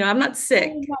 I'm not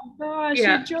sick. Oh my gosh,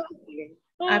 Yeah. you're joking.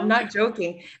 Oh. I'm not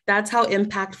joking. That's how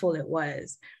impactful it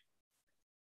was.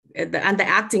 And the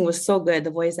acting was so good,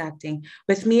 the voice acting.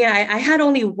 With me, I had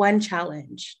only one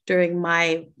challenge during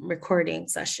my recording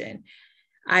session.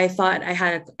 I thought I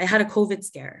had a COVID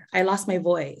scare. I lost my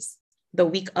voice the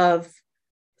week of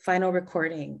final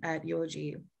recording at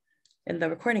UOG in the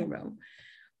recording room.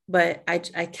 But I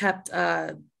kept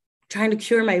trying to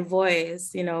cure my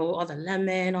voice, all the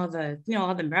lemon, all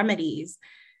the remedies,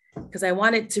 because I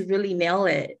wanted to really nail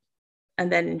it. And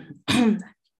then,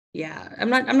 yeah, I'm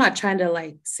not trying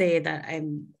to say that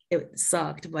it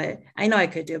sucked, but I know I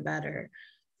could do better.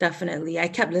 Definitely. I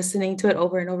kept listening to it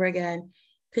over and over again,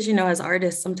 because, as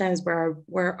artists, sometimes we're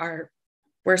our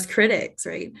worst critics,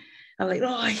 right? I'm like,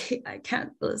 oh, I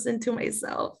can't listen to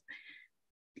myself,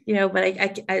 but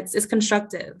it's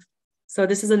constructive. So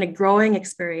this is a growing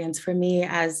experience for me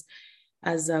as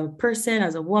a person,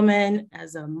 as a woman,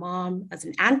 as a mom, as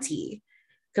an auntie,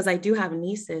 because I do have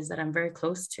nieces that I'm very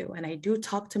close to. And I do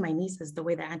talk to my nieces the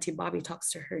way that Auntie Bobby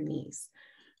talks to her niece,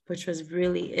 which was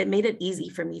it made it easy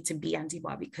for me to be Auntie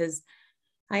Bobby, because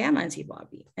I am Auntie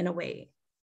Bobby in a way.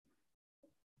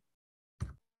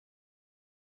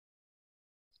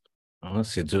 Oh,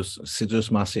 Sidus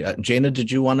Masi. Jaina,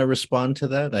 did you want to respond to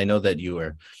that? I know that you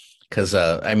were, because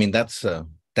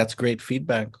that's great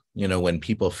feedback, when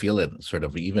people feel it sort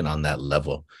of even on that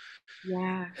level.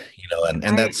 Yeah. Go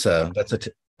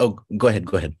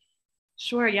ahead.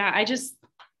 Sure. Yeah.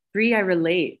 Bree, I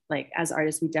relate. As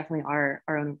artists, we definitely are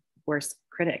our own worst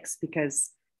critics, because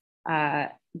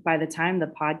by the time the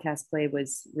podcast play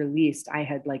was released, I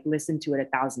had listened to it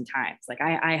 1,000 times.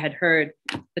 I had heard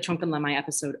the Trongkon Lemai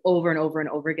episode over and over and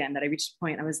over again, that I reached a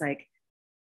point I was like,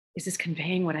 is this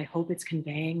conveying what I hope it's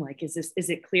conveying? Is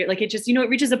it clear? It just, it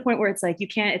reaches a point where it's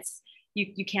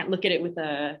you can't look at it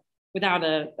without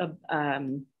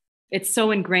it's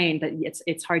so ingrained that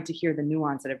it's hard to hear the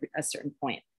nuance at a certain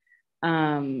point.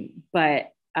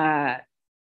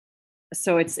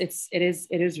 So it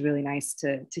is really nice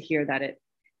to hear that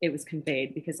it was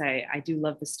conveyed, because I do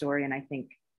love the story. And I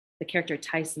think the character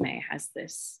Taisme has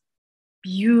this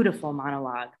beautiful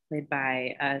monologue played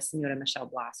by Senora Michelle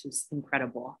Blas, who's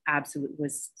incredible. Absolutely,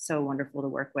 was so wonderful to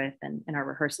work with. And in our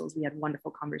rehearsals, we had wonderful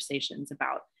conversations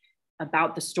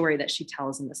about the story that she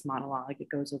tells in this monologue. It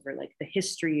goes over the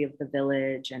history of the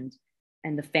village and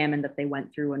the famine that they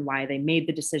went through, and why they made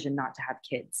the decision not to have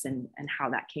kids, and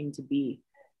how that came to be.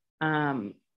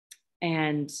 And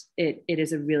it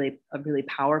is a really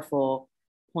powerful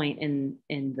point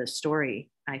in the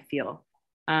story, I feel.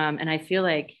 And I feel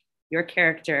like your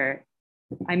character,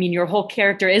 your whole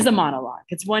character is a monologue.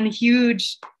 It's one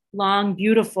huge, long,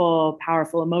 beautiful,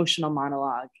 powerful, emotional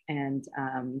monologue. And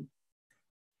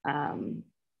I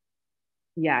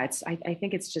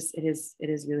think it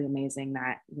is really amazing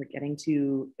that we're getting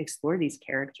to explore these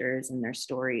characters and their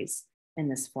stories in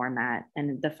this format.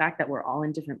 And the fact that we're all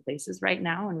in different places right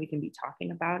now and we can be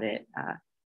talking about it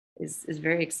is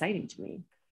very exciting to me.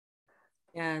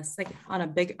 Yes, on a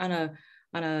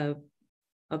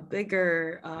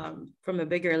bigger from a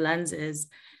bigger lens, is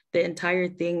the entire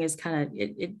thing is kind of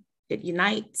it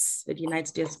unites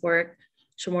diasporic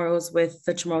Chamorros with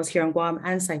the Chamorros here in Guam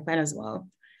and Saipan as well.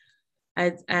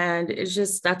 And it's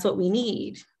just, that's what we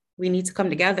need. We need to come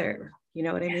together. You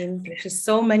know what I mean? There's just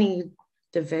so many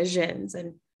divisions,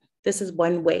 and this is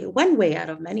one way out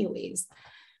of many ways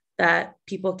that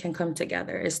people can come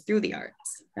together, is through the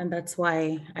arts. And that's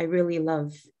why I really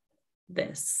love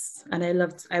this. And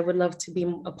I would love to be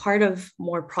a part of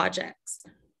more projects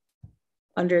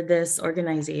under this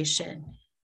organization.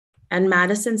 And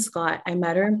Madison Scott, I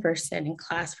met her in person in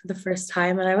class for the first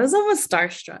time, and I was almost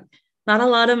starstruck. Not a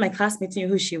lot of my classmates knew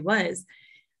who she was,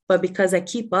 but because I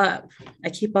keep up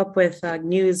with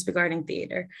news regarding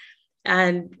theater.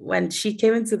 And when she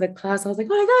came into the class, I was like,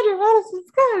 oh my God, you're Madison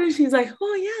Scott. And she's like,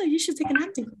 oh yeah, you should take an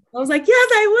acting class. I was like,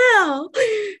 yes, I will.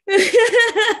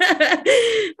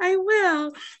 I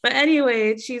will. But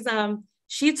anyway,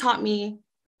 she taught me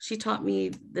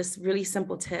this really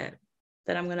simple tip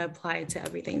that I'm going to apply to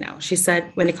everything now. She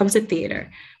said, when it comes to theater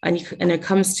and it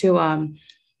comes to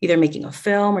either making a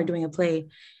film or doing a play,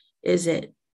 Is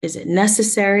it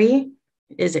necessary?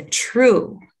 Is it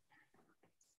true?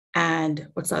 And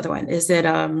what's the other one? Is it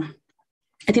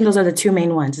I think those are the two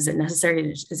main ones. Is it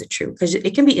necessary? Is it true? Because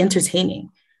it can be entertaining.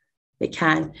 It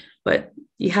can, but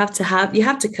you have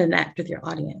to connect with your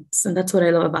audience. And that's what I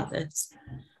love about this.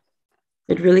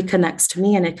 It really connects to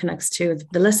me and it connects to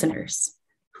the listeners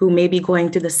who may be going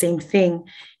through the same thing.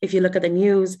 If you look at the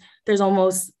news, there's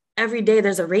almost every day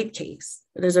there's a rape case.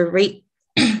 There's a rape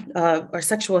or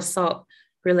sexual assault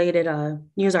related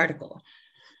news article.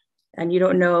 And you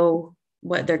don't know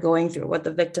what they're going through, what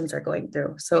the victims are going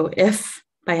through. So if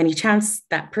by any chance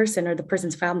that person or the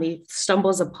person's family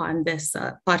stumbles upon this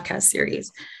podcast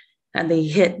series and they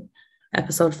hit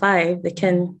episode 5, they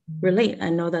can relate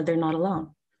and know that they're not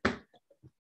alone.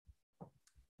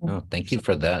 Oh, thank you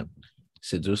for that.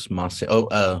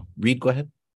 Reed, go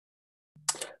ahead.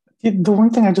 The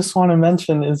one thing I just want to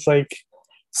mention is like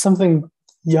something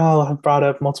y'all have brought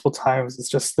up multiple times. It's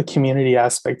just the community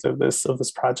aspect of this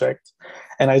project.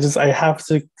 And I have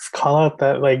to call out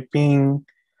that like Jaina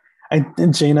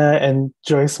and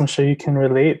Joyce, I'm sure you can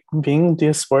relate. Being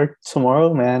diasporic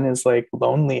tomorrow, man, is like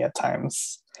lonely at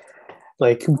times.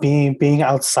 Like being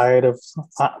outside of,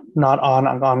 not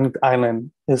on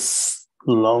island is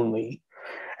lonely.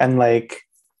 And like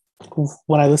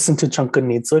when I listened to Trongkon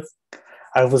Niyok,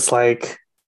 I was like,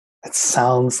 it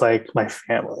sounds like my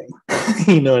family.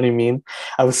 You know what I mean?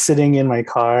 I was sitting in my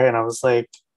car and I was like,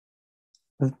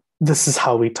 this is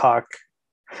how we talk.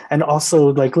 And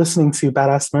also like listening to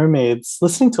Badass Mermaids,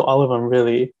 listening to all of them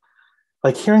really,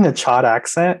 like hearing a Chad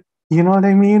accent, you know what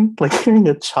I mean? Like hearing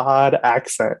a Chad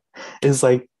accent is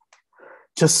like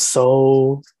just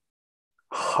so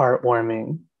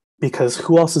heartwarming because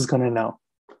who else is going to know,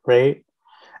 right?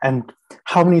 And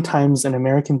how many times in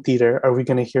American theater are we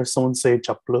going to hear someone say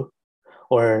japlu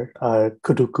or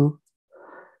kuduku?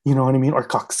 You know what I mean? Or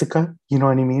kaksika? You know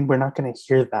what I mean? We're not going to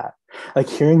hear that. Like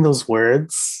hearing those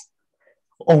words,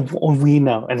 we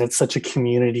know. And it's such a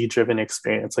community-driven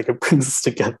experience. Like it brings us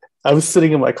together. I was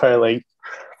sitting in my car like,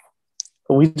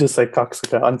 we just like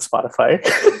kaksika on Spotify.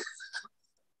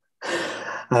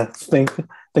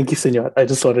 Thank you, senor. I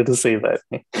just wanted to say that.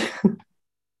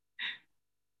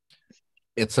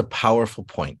 It's a powerful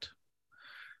point.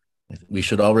 We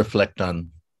should all reflect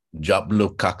on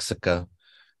Jablu Kaksaka.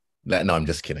 No, I'm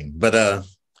just kidding. But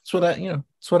it's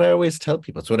what I always tell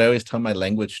people. It's what I always tell my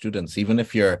language students. Even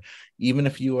if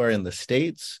you are in the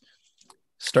States,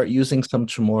 start using some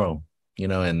tomorrow.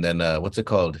 And then what's it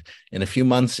called? In a few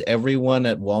months, everyone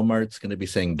at Walmart's going to be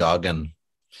saying doggin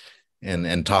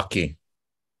and talkie.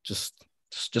 Just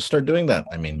start doing that.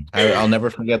 I mean, I'll never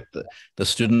forget the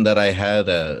student that I had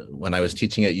when I was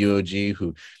teaching at UOG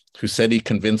who said he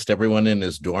convinced everyone in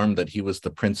his dorm that he was the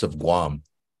Prince of Guam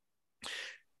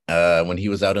when he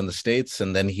was out in the States.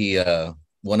 And then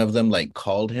one of them like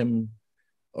called him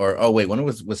one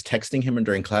was texting him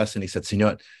during class and he said,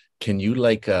 "Senor, can you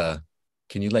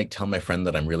tell my friend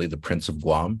that I'm really the Prince of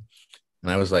Guam?"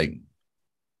 And I was like,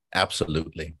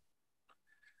 absolutely.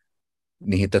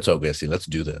 Let's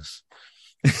do this.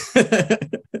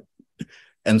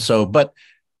 And so, but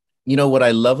what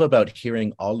I love about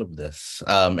hearing all of this,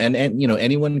 and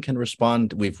anyone can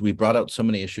respond. We brought out so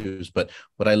many issues, but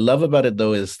what I love about it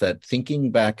though is that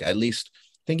thinking back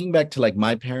to like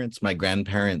my parents, my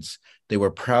grandparents, they were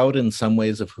proud in some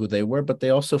ways of who they were, but they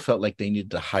also felt like they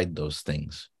needed to hide those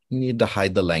things. You needed to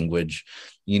hide the language.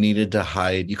 You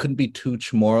couldn't be too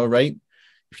Chamorro, right?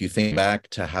 If you think back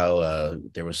to how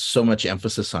there was so much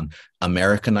emphasis on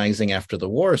Americanizing after the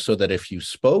war, so that if you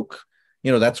spoke,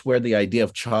 that's where the idea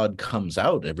of Chad comes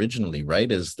out originally, right?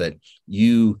 Is that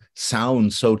you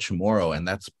sound so Chamorro, and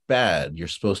that's bad. You're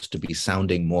supposed to be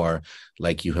sounding more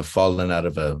like you have fallen out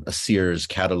of a Sears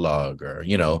catalog, or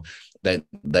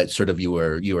that sort of you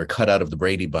were cut out of the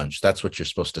Brady Bunch. That's what you're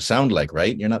supposed to sound like,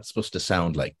 right? You're not supposed to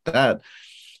sound like that.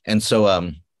 And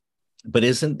so but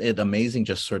isn't it amazing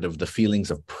just sort of the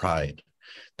feelings of pride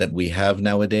that we have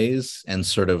nowadays? And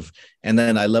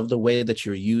then I love the way that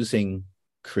you're using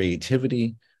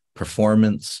creativity,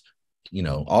 performance,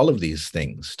 all of these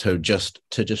things to just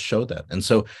show that. And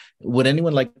so would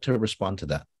anyone like to respond to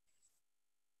that?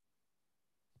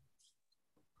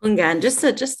 Again, just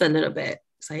a little bit.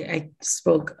 So I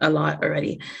spoke a lot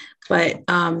already, but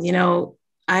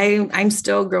I'm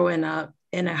still growing up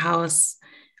in a house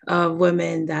of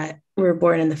women that were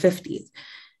born in the 50s.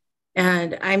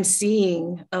 And I'm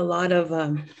seeing a lot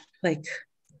of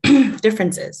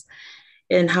differences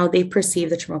in how they perceive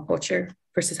the Chamorro culture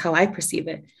versus how I perceive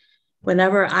it.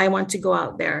 Whenever I want to go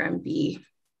out there and be,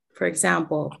 for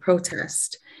example,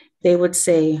 protest, they would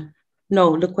say,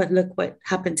 "No, look what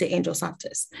happened to Angel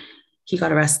Santos. he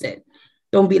got arrested.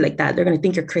 Don't be like that. They're going to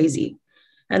think you're crazy.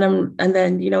 And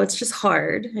then, it's just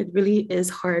hard. It really is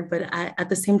hard. But at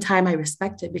the same time, I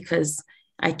respect it because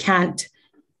I can't,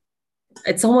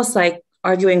 it's almost like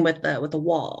arguing with the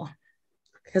wall,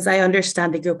 because I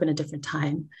understand they grew up in a different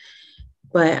time.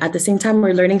 But at the same time,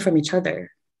 we're learning from each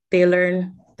other. They're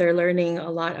learning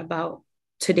a lot about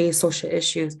today's social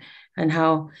issues and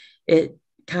how it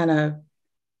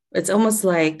it's almost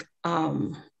like,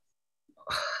 how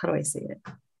do I say it?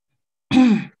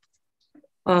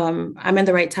 I'm in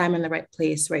the right time, in the right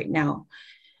place right now.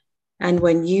 And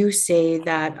when you say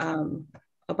that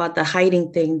about the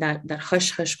hiding thing, that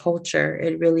hush hush culture,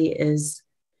 it really is,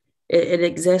 it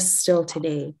exists still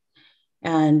today.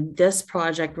 And this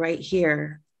project right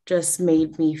here just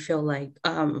made me feel like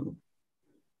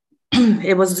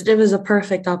it was a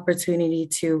perfect opportunity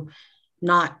to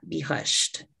not be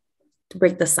hushed, to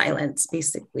break the silence,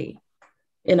 basically,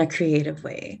 in a creative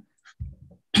way.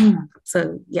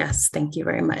 So yes, thank you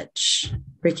very much,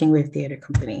 Breaking Wave Theater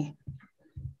Company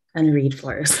and Reed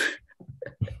Flores.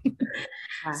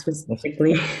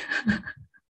 Specifically.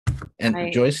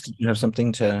 And Joyce, did you have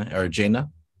something to, or Jaina?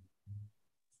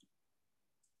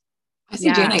 I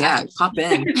see Jaina, yeah, pop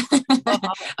in. I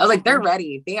was like, they're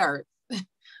ready. They are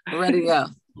ready to go.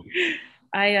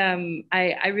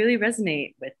 I really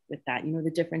resonate with that,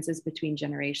 the differences between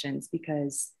generations,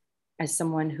 because as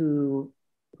someone who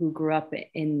grew up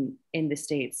in the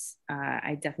States,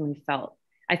 I definitely felt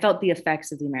the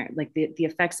effects of the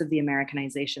effects of the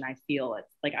Americanization. I feel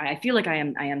like I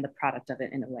am the product of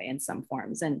it in a way, in some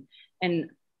forms, and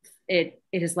it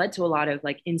has led to a lot of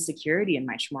like insecurity in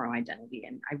my Chamorro identity.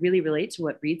 And I really relate to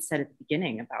what Reed said at the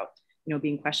beginning about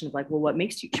being questioned of like, well, what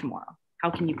makes you Chamorro?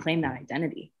 How can you claim that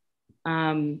identity?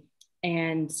 And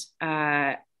in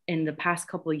the past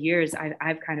couple of years,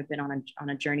 I've kind of been on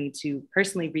a journey to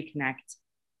personally reconnect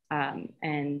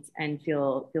and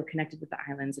feel connected with the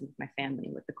islands and with my family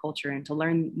and with the culture, and to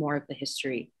learn more of the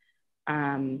history.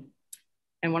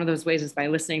 And one of those ways is by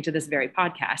listening to this very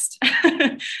podcast.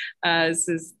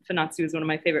 Fanachu is one of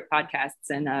my favorite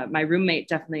podcasts, and my roommate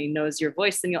definitely knows your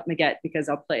voice and you'll get, because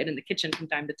I'll play it in the kitchen from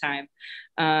time to time.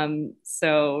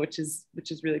 So which is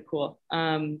really cool.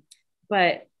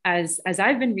 But as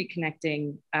I've been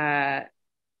reconnecting,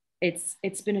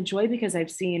 it's been a joy, because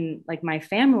I've seen like my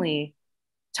family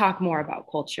talk more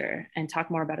about culture and talk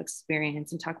more about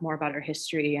experience and talk more about our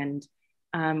history. And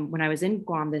when I was in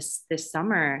Guam this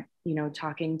summer,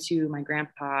 talking to my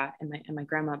grandpa and my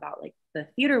grandma about like the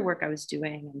theater work I was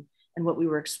doing and what we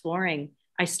were exploring,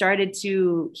 I started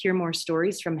to hear more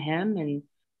stories from him and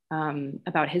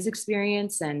about his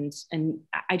experience. And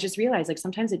I just realized like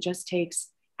sometimes it just takes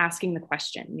asking the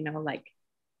question,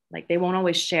 like they won't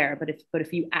always share, but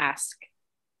if you ask,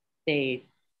 they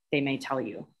may tell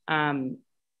you.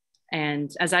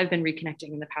 And as I've been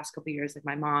reconnecting in the past couple of years, like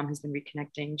my mom has been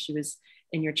reconnecting. She was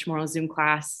in your Chamorro Zoom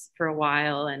class for a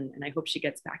while, and I hope she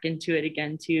gets back into it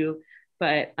again too.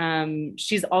 But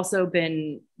she's also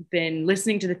been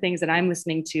listening to the things that I'm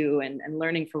listening to and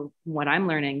learning from what I'm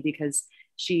learning, because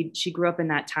she grew up in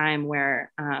that time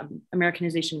where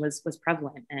Americanization was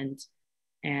prevalent,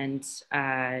 and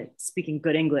speaking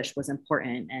good English was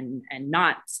important, and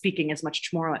not speaking as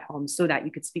much Chamorro at home so that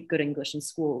you could speak good English in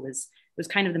school was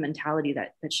kind of the mentality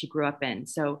that she grew up in.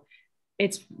 So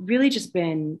it's really just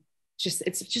been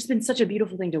such a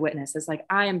beautiful thing to witness, as like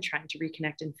I am trying to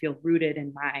reconnect and feel rooted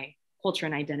in my culture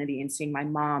and identity, and seeing my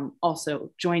mom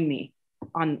also join me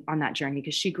on that journey,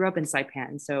 because she grew up in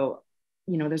Saipan. So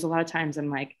there's a lot of times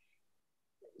I'm like,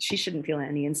 she shouldn't feel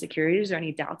any insecurities or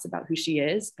any doubts about who she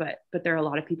is, but there are a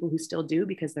lot of people who still do,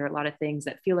 because there are a lot of things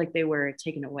that feel like they were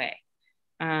taken away,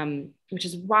 which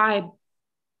is why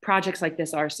projects like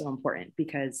this are so important,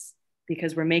 because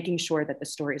we're making sure that the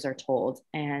stories are told.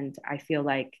 And I feel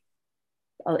like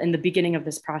in the beginning of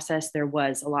this process, there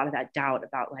was a lot of that doubt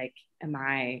about like, am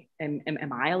I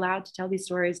allowed to tell these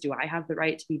stories? Do I have the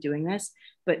right to be doing this?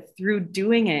 But through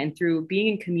doing it and through being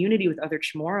in community with other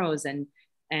Chamorros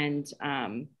and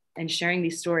sharing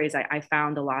these stories, I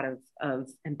found a lot of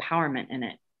empowerment in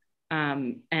it.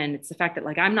 And it's the fact that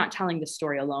like, I'm not telling this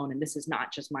story alone, and this is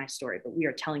not just my story, but we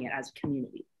are telling it as a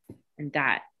community. And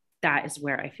that is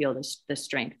where I feel the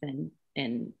strength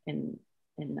in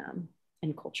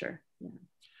culture. Yeah.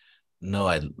 No,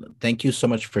 I thank you so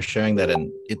much for sharing that.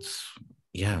 And it's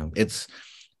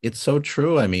so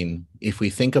true. I mean, if we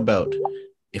think about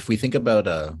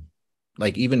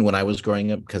like even when I was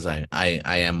growing up, because I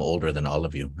am older than all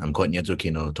of you. I'm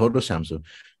Konya no Todo Samsu.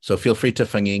 So feel free to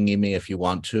fangingi me if you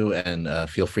want to, and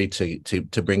feel free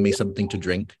to bring me something to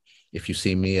drink if you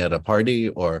see me at a party,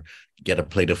 or get a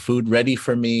plate of food ready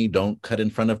for me. Don't cut in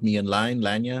front of me in line,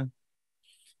 Lanya.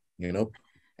 You know?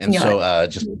 And Yeah. so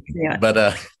just, Yeah. but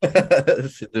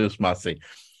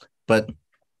but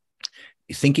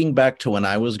thinking back to when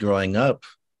I was growing up,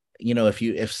 you know,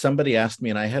 if somebody asked me,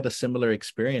 and I had a similar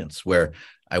experience where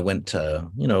I went to,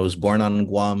 you know, I was born on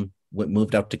Guam,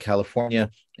 moved up to California,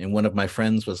 and one of my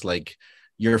friends was like,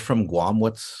 "You're from Guam?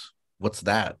 What's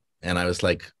that?" And I was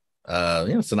like,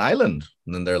 it's an island."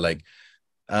 And then they're like,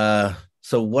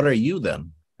 "So what are you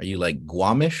then? Are you like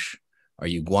Guamish? Are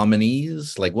you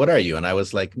Guamanese? Like, what are you?" And I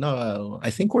was like, "No, I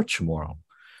think we're Chamorro.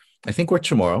 I think we're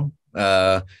Chamorro."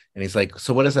 And he's like,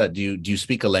 "So what is that? Do you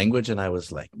speak a language?" And I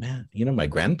was like, "Man, you know, my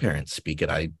grandparents speak it.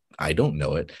 I don't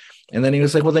know it." And then he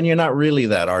was like, "Well, then you're not really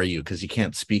that, are you? Because you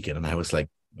can't speak it." And I was like,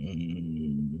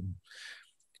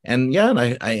 And yeah,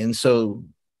 and so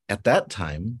at that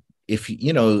time, if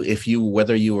you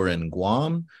whether you were in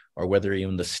Guam or whether you're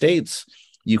in the States,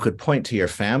 you could point to your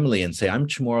family and say, "I'm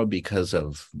Chamorro because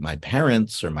of my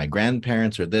parents or my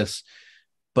grandparents or this."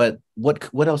 But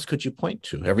what else could you point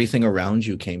to? Everything around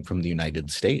you came from the United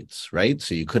States, right?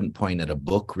 So you couldn't point at a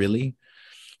book, really.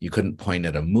 You couldn't point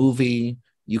at a movie.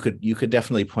 You could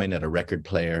definitely point at a record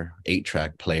player,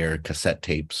 8-track player, cassette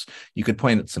tapes. You could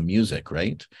point at some music,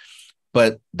 right?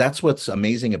 But that's what's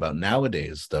amazing about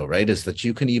nowadays, though, right? Is that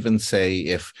you can even say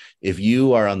if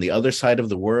you are on the other side of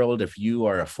the world, if you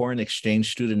are a foreign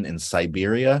exchange student in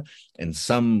Siberia, and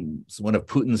one of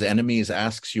Putin's enemies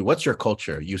asks you, "What's your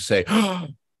culture?" You say, "Oh,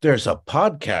 there's a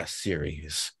podcast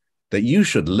series that you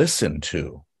should listen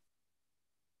to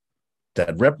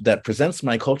that presents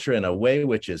my culture in a way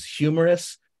which is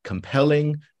humorous,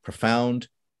 compelling, profound,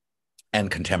 and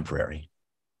contemporary."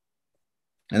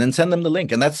 And then send them the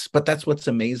link. And that's what's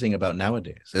amazing about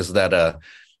nowadays is that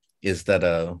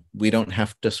we don't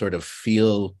have to sort of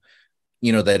feel,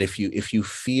 you know, that if you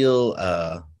feel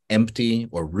empty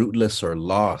or rootless or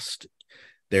lost,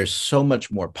 there's so much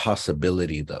more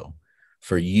possibility, though,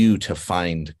 for you to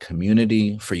find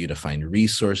community, for you to find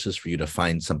resources, for you to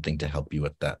find something to help you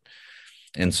with that.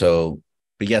 And so,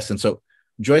 but yes, and so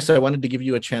Joyce, I wanted to give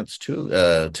you a chance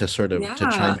to sort of to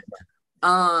chime in.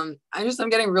 I'm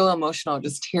getting real emotional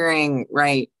just hearing,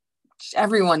 right,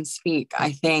 everyone speak.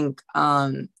 I think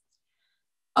I'm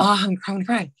gonna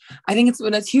cry. I think it's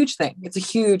a huge thing. It's a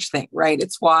huge thing, right?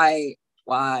 It's why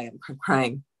I'm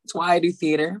crying. It's why I do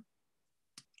theater.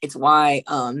 It's why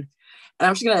and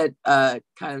I'm just gonna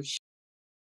kind of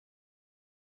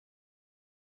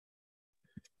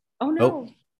Oh no.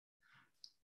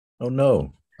 Oh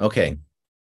no. Okay.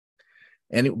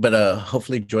 But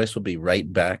hopefully Joyce will be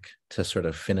right back to sort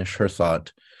of finish her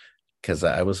thought, because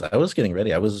I was getting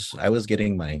ready. I was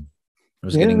getting my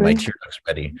tear ducts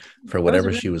ready for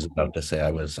whatever she was about to say.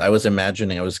 I was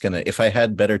imagining I was gonna, if I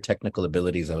had better technical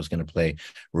abilities, I was gonna play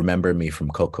 "Remember Me" from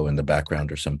Coco in the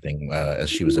background or something as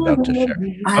she was about to share.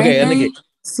 Okay, and again,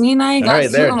 see, now you got right,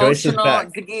 too there, emotional. Joyce is back.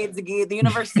 Ziggy. The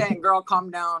universe saying, "Girl,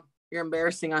 calm down. You're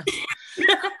embarrassing us."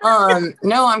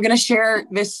 No, I'm gonna share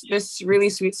this really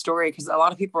sweet story because a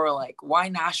lot of people are like, "Why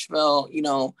Nashville? You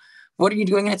know, what are you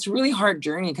doing?" And it's a really hard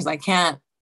journey because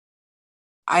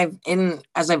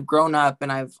as I've grown up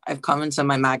and I've come into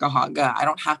my MAGA Haga, I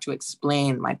don't have to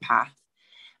explain my path.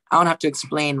 I don't have to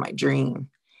explain my dream.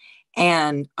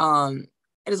 And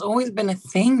it has always been a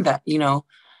thing that, you know,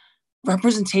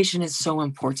 representation is so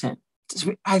important.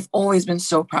 I've always been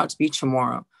so proud to be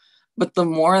Chamorro. But the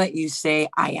more that you say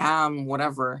I am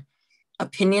whatever,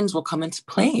 opinions will come into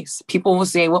place. People will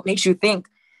say, "What makes you think?"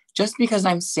 Just because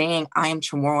I'm saying I am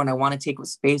Chamorro and I want to take up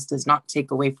space does not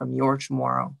take away from your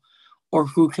Chamorro or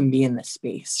who can be in this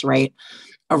space, right?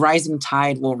 A rising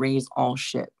tide will raise all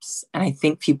ships. And I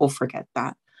think people forget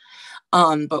that.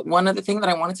 But one other thing that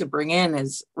I wanted to bring in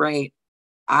is, right,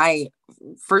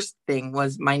 first thing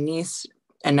was my niece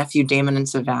and nephew Damon and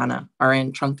Savannah are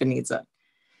in Trongkon Niyok.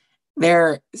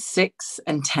 They're 6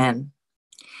 and 10.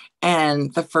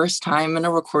 And the first time in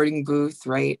a recording booth,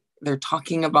 right, they're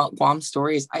talking about Guam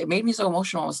stories. It made me so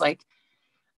emotional. I was like,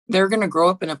 they're going to grow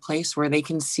up in a place where they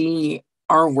can see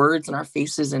our words and our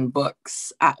faces in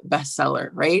books at bestseller,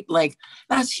 right? Like,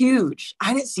 that's huge.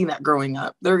 I didn't see that growing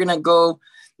up. They're going to go,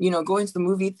 going to the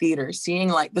movie theater, seeing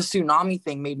like the tsunami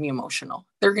thing made me emotional.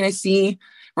 They're going to see,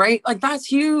 right? Like, that's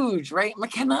huge, right?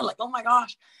 McKenna, like, oh my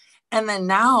gosh. And then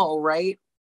now, right?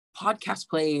 Podcast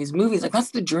plays, movies, like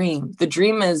that's the dream. The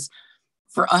dream is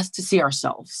for us to see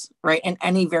ourselves, right? And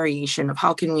any variation of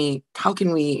how can we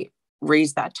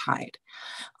raise that tide.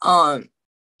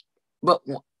 But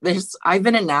I've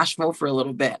been in Nashville for a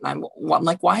little bit and I'm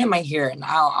like, why am I here? And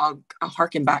I'll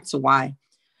harken back to why.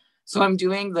 So I'm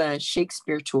doing the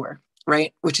Shakespeare tour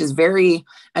right? Which is very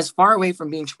as far away from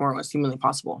being Chamorro as humanly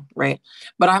possible, right?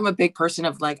 But I'm a big person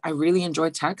of like, I really enjoy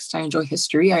text. I enjoy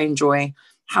history. I enjoy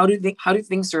how do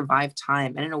things survive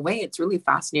time? And in a way, it's really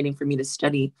fascinating for me to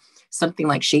study something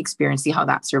like Shakespeare and see how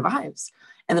that survives.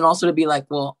 And then also to be like,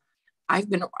 well, I've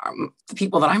been, the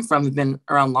people that I'm from have been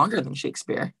around longer than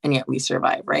Shakespeare, and yet we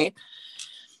survive, right?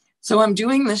 So I'm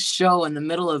doing this show in the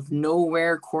middle of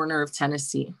nowhere corner of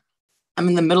Tennessee. I'm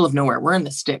in the middle of nowhere. We're in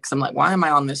the sticks. I'm like, why am I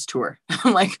on this tour?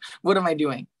 I'm like, what am I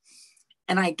doing?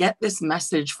 And I get this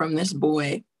message from this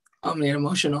boy, I'm getting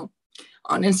emotional,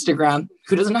 on Instagram,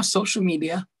 who doesn't have social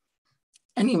media.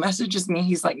 And he messages me.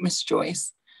 He's like, Miss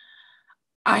Joyce,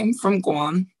 I'm from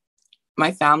Guam.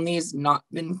 My family's not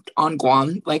been on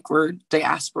Guam, like we're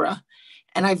diaspora.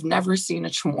 And I've never seen a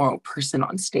Chamorro person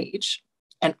on stage.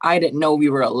 And I didn't know we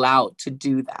were allowed to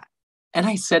do that. And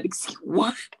I said,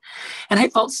 what? And I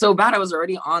felt so bad. I was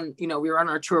already on, we were on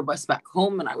our tour bus back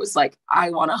home. And I was like, I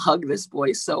want to hug this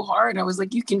boy so hard. I was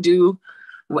like, you can do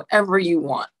whatever you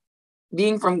want.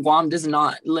 Being from Guam does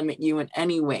not limit you in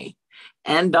any way.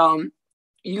 And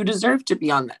you deserve to be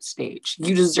on that stage.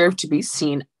 You deserve to be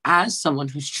seen as someone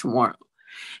who's Chamorro.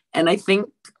 And I think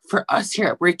for us here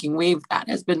at Breaking Wave, that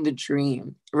has been the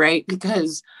dream, right?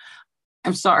 Because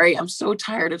I'm sorry, I'm so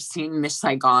tired of seeing Miss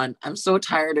Saigon. I'm so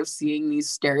tired of seeing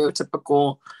these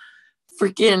stereotypical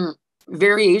freaking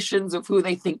variations of who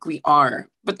they think we are.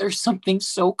 But there's something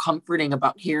so comforting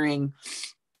about hearing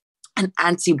an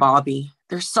Auntie Bobby.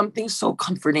 There's something so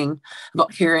comforting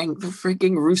about hearing the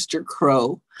freaking rooster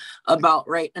crow, about,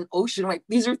 right, an ocean. Like,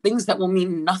 these are things that will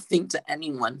mean nothing to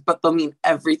anyone, but they'll mean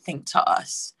everything to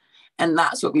us. And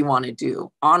that's what we want to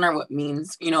do. Honor what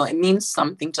means, it means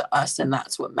something to us, and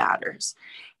that's what matters.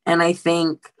 And I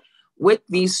think with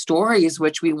these stories,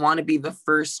 which we want to be the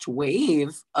first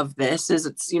wave of this, is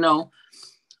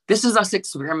this is us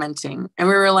experimenting. And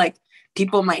we were like,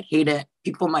 people might hate it,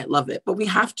 people might love it, but we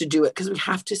have to do it because we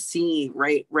have to see,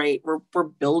 right, we're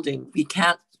building. We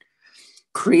can't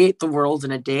create the world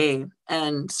in a day.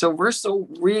 And so we're so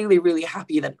really, really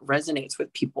happy that it resonates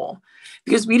with people,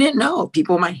 because we didn't know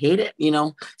people might hate it.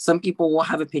 Some people will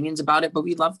have opinions about it, but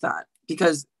we love that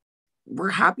because we're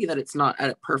happy that it's not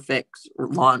at a perfect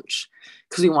launch,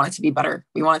 because we want it to be better.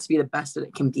 We want it to be the best that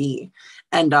it can be.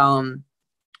 And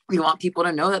we want people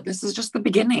to know that this is just the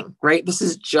beginning, right? This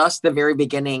is just the very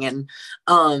beginning. And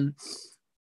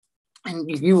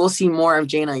you will see more of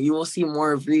Jaina. You will see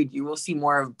more of Reed. You will see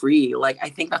more of Bree. Like, I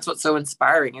think that's what's so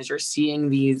inspiring, is you're seeing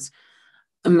these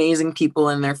amazing people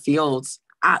in their fields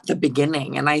at the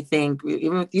beginning. And I think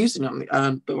even with you,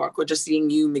 Bawako, just seeing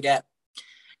you, Miget,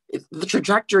 the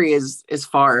trajectory is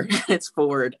far, it's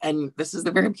forward. And this is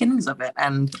the very beginnings of it.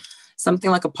 And something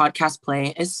like a podcast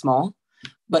play is small,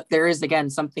 but there is, again,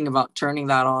 something about turning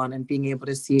that on and being able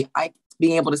to say,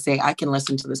 I can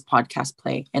listen to this podcast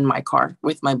play in my car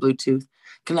with my Bluetooth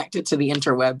connected to the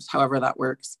interwebs, however that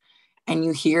works. And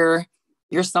you hear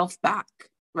yourself back,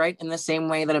 right? In the same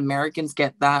way that Americans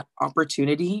get that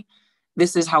opportunity,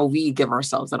 this is how we give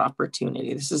ourselves that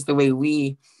opportunity. This is the way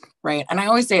we, right? And I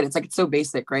always say it's so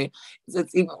basic, right?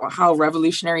 It's even how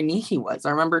revolutionary Nihi was.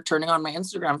 I remember turning on my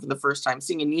Instagram for the first time,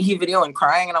 seeing a Nihi video and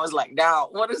crying. And I was like, now,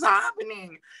 what is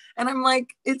happening? And I'm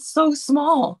like, it's so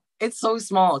small. It's so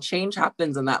small. Change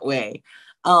happens in that way.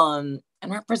 And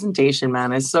representation,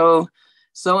 man, is so,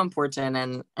 so important.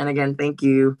 And again, thank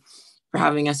you for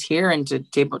having us here and to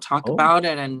be able to talk about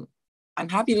it. And I'm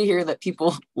happy to hear that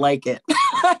people like it.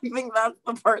 I think that's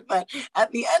the part that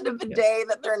at the end of the day,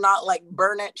 that they're not like,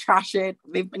 burn it, trash it,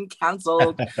 they've been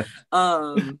canceled.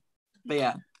 But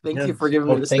yeah, thank you for giving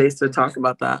me the space to talk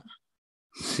about that.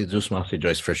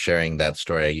 Joyce, for sharing that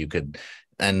story.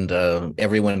 And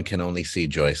everyone can only see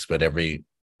Joyce, but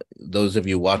those of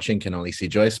you watching can only see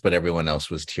Joyce, but everyone else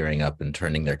was tearing up and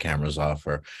turning their cameras off,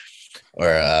 or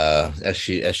as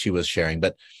she was sharing.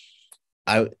 But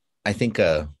I think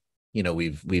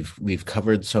we've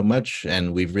covered so much,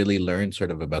 and we've really learned sort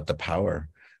of about the power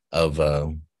of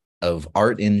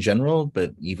art in general,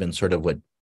 but even sort of what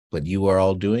you are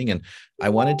all doing. And I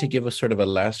wanted to give us sort of a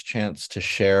last chance to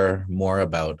share more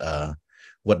about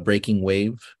what Breaking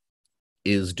Wave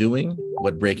is doing,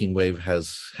 what Breaking Wave has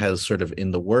sort of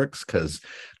in the works, because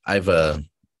I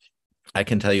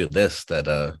can tell you this,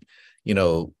 that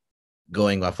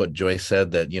going off what Joyce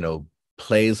said, that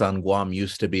plays on Guam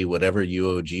used to be whatever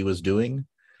UOG was doing,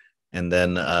 and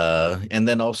then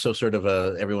also sort of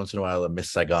every once in a while a Miss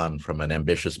Saigon from an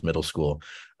ambitious middle school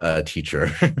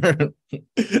teacher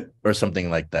or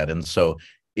something like that. And so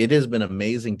it has been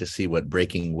amazing to see what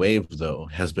Breaking Wave, though,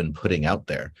 has been putting out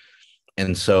there.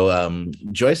 And so,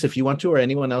 Joyce, if you want to, or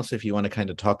anyone else, if you want to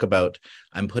kind of talk about,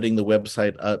 I'm putting the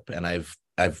website up, and I've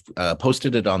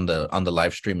posted it on the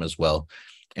live stream as well.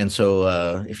 And so,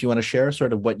 if you want to share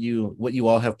sort of what you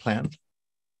all have planned.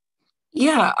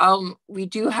 Yeah, we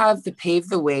do have the Pave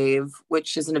the Wave,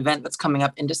 which is an event that's coming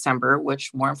up in December,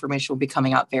 which more information will be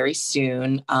coming out very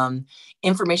soon.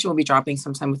 Information will be dropping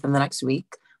sometime within the next week.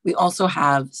 We also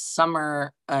have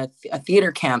a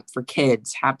theater camp for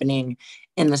kids happening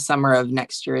in the summer of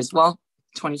next year as well,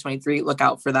 2023. Look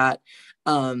out for that.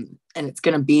 And it's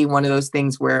going to be one of those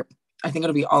things where I think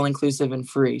it'll be all inclusive and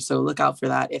free. So look out for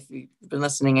that if you've been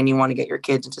listening and you want to get your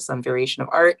kids into some variation of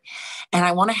art. And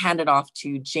I want to hand it off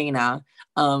to Jaina,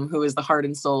 who is the heart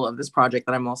and soul of this project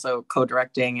that I'm also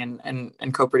co-directing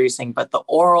and co-producing, but the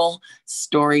oral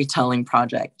storytelling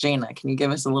project. Jaina, can you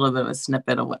give us a little bit of a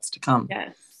snippet of what's to come?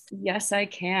 Yes, I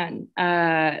can.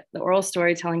 The oral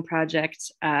storytelling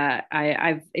project,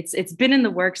 it's been in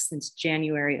the works since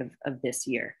January of this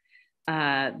year.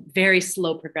 Very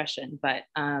slow progression, but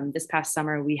this past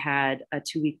summer we had a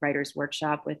 2-week writers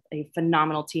workshop with a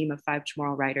phenomenal team of 5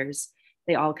 Chamorro writers.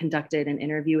 They all conducted an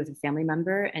interview with a family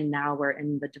member, and now we're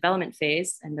in the development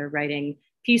phase, and they're writing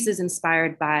pieces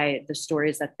inspired by the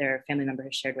stories that their family member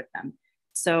has shared with them.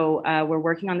 So we're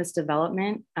working on this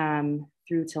development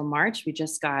through till March. We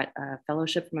just got a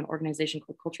fellowship from an organization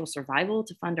called Cultural Survival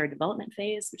to fund our development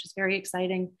phase, which is very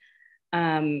exciting.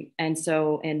 And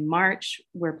so in March,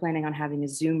 we're planning on having a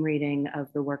Zoom reading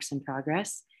of the works in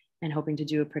progress and hoping to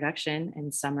do a production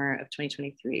in summer of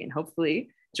 2023. And hopefully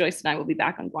Joyce and I will be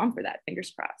back on Guam for that,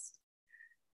 fingers crossed.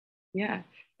 Yeah,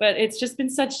 but it's been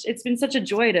such a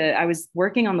joy I was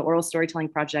working on the oral storytelling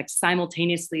project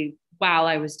simultaneously while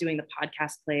I was doing the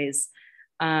podcast plays.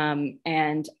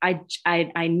 And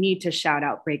I need to shout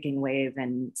out Breaking Wave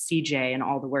and CJ and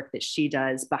all the work that she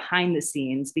does behind the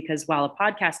scenes, because while a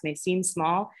podcast may seem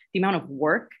small, the amount of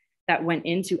work that went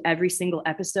into every single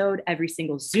episode, every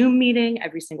single Zoom meeting,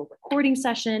 every single recording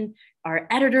session, our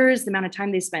editors, the amount of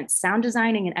time they spent sound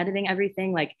designing and editing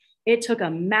everything, like it took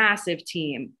a massive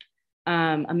team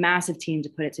to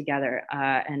put it together,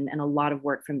 and a lot of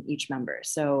work from each member.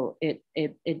 So it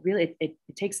really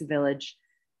takes a village.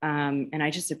 And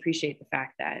I just appreciate the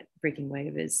fact that Breaking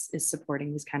Wave is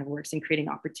supporting these kind of works and creating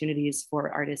opportunities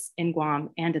for artists in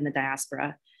Guam and in the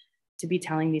diaspora to be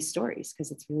telling these stories, because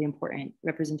it's really important.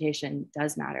 Representation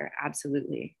does matter,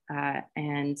 absolutely.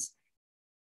 And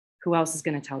who else is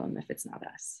going to tell them if it's not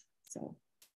us? So.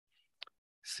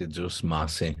 Sejus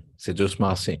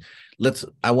Masi.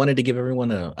 I wanted to give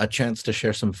everyone a chance to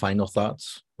share some final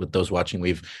thoughts with those watching.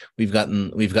 We've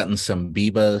gotten some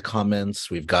Biba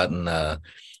comments. We've gotten a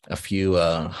few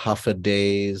Hafa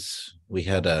days. We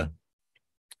had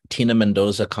Tina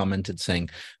Mendoza commented saying,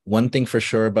 "One thing for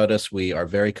sure about us, we are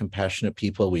very compassionate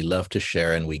people. We love to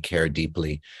share and we care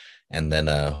deeply." And then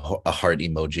a heart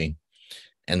emoji.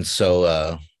 And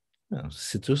so,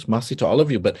 Sejus Masi to all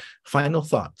of you. But final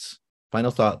thoughts,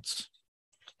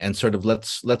 and sort of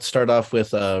let's start off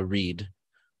with Reed.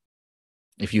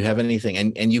 If you have anything,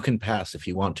 and you can pass if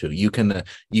you want to. You can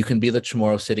be the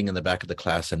Chamorro sitting in the back of the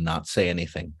class and not say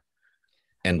anything,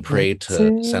 and pray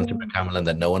to Santa Macamelan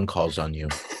that no one calls on you.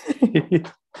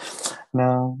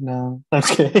 No,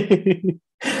 okay.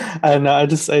 No, I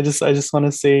just want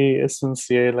to say a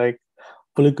sincere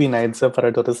Pulukwinaidsa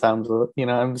para Dota Samzo.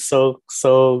 I'm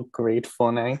so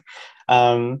grateful now,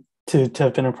 to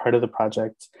have been a part of the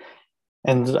project,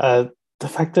 and the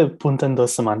fact that Puntan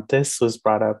dos Amantes was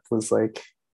brought up was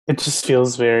it just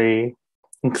feels very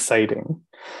exciting.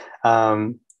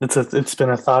 It's been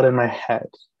a thought in my head,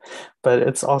 but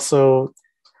it's also,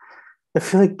 I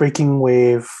feel like Breaking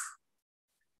Wave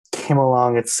came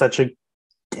along at such a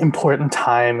important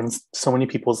time in so many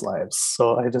people's lives.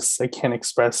 So I can't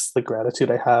express the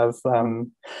gratitude I have,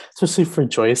 especially for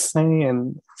Joyce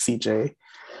and CJ.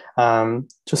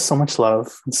 Just so much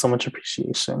love and so much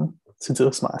appreciation.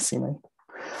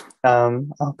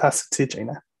 I'll pass it to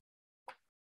Jaina.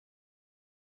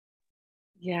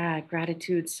 Yeah,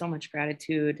 gratitude, so much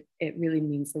gratitude. It really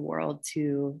means the world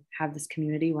to have this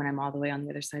community when I'm all the way on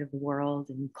the other side of the world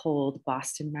in cold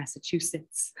Boston,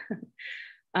 Massachusetts.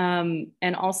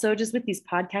 And also just with these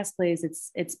podcast plays,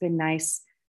 it's been nice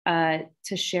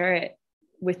to share it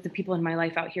with the people in my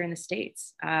life out here in the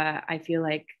States. I feel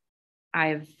like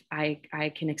I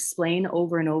can explain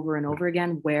over and over and over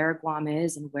again where Guam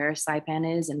is and where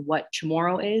Saipan is and what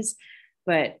Chamorro is,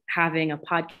 but having a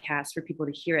podcast for people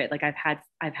to hear it,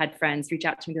 I've had friends reach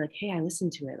out to me, be like, "Hey, I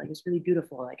listened to it. It's really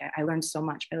beautiful. I learned so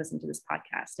much by listening to this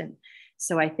podcast." And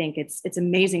so I think it's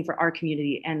amazing for our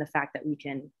community, and the fact that we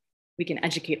can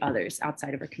educate others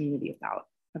outside of our community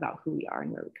about who we are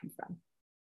and where we come from.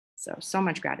 So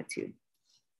much gratitude.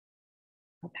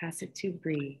 I'll pass it to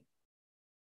Bree.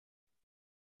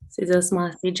 Si Deus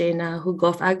masi Jaina,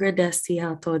 hugof agradeci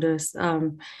a todos.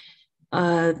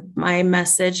 My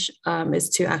message is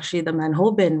to actually the men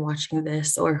who've been watching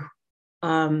this, or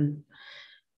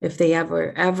if they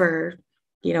ever,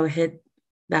 hit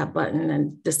that button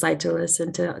and decide to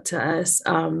listen to us,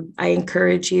 I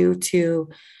encourage you to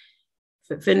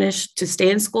stay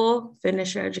in school,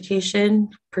 finish your education,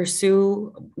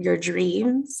 pursue your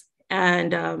dreams.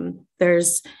 And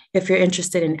if you're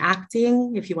interested in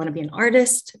acting, if you want to be an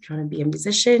artist, if you want to be a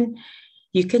musician,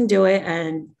 you can do it,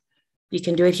 and you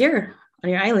can do it here on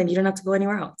your island. You don't have to go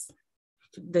anywhere else.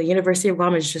 The University of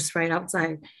Guam is just right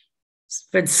outside.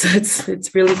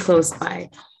 It's really close by.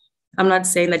 I'm not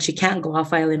saying that you can't go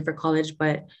off island for college,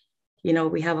 but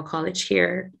we have a college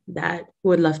here that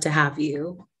would love to have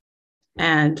you,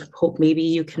 and hope maybe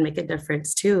you can make a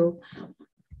difference too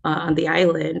on the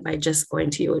island by just going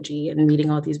to UOG and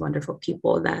meeting all these wonderful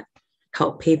people that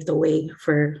help pave the way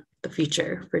for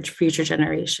future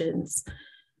generations.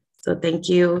 So thank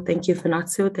you,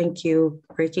 Fanachu, thank you,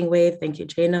 Breaking Wave, thank you,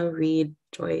 Jaina, Reed,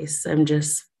 Joyce. I'm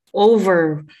just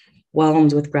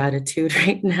overwhelmed with gratitude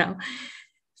right now.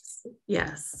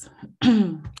 Yes.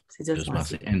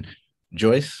 And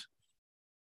Joyce?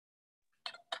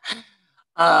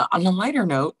 On a lighter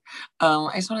note,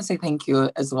 I just want to say thank you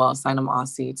as well, Sinam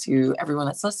Aussie, to everyone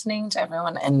that's listening, to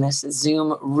everyone in this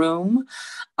Zoom room.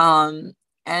 And,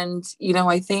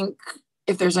 I think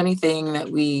if there's anything that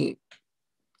we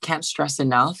can't stress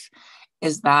enough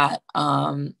is that,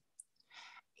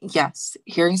 yes,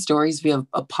 hearing stories via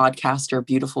a podcast are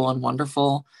beautiful and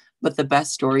wonderful, but the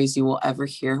best stories you will ever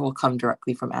hear will come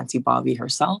directly from Auntie Bobby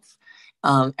herself.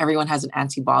 Everyone has an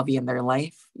Auntie Bobby in their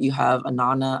life. You have a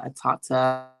Nana, a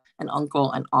Tata, an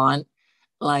uncle, an aunt.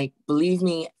 Like, believe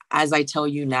me, as I tell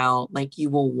you now, like,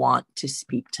 you will want to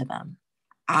speak to them.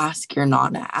 Ask your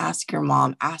Nana, ask your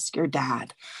mom, ask your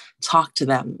dad, talk to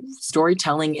them.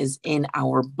 Storytelling is in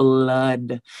our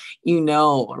blood,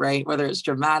 right? Whether it's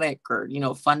dramatic or,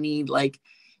 funny, like,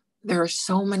 there are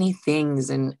so many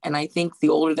things. And I think the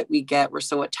older that we get, we're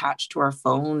so attached to our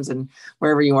phones, and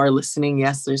wherever you are listening,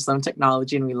 yes, there's some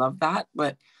technology and we love that,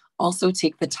 but also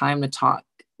take the time to talk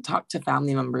to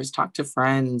family members, talk to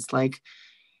friends. Like,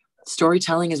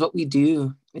 storytelling is what we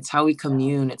do. It's how we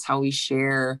commune. It's how we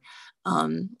share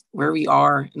where we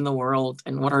are in the world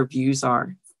and what our views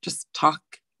are. Just talk,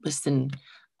 listen,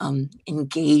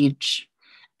 engage.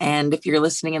 And if you're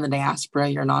listening in the diaspora,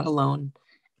 you're not alone.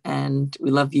 And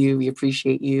we love you. We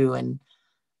appreciate you. And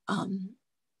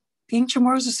being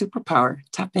Chamorro is a superpower.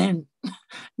 Tap in.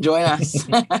 Join us.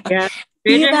 Yeah.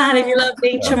 Raise your hand if you love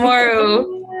being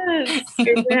Chamorro.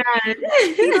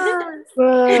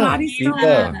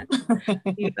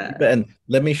 And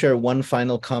let me share one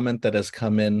final comment that has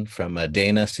come in from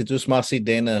Dana. Sidus Masi,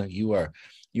 Dana, you are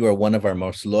one of our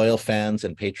most loyal fans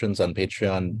and patrons on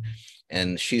Patreon.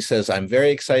 And she says, I'm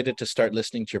very excited to start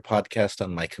listening to your podcast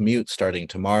on my commute starting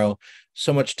tomorrow.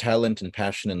 So much talent and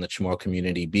passion in the Chamorro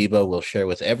community. Biba will share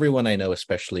with everyone I know,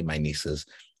 especially my nieces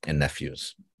and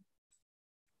nephews.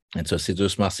 And so,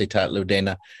 Sidus Masi Tatlu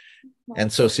Dana.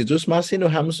 And so, Sidus Masi no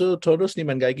Hamzu Todos ni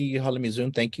Mangagi Halami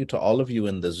Zoom. Thank you to all of you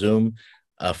in the Zoom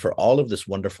for all of this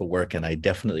wonderful work. And I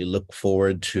definitely look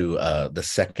forward to the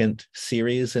second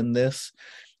series in this.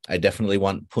 I definitely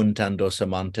want Puntan dos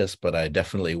Amantes, but I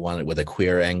definitely want it with a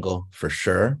queer angle for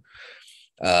sure.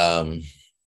 Okay,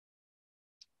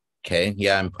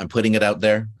 yeah, I'm putting it out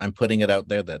there.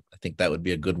 That I think that would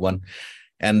be a good one.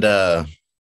 And Sidus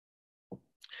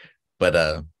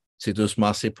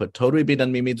Masi put Torui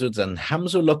bidan mimizuds and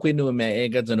Hamzu lokwi nu me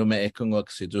egad and me ekungok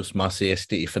Sidus Masi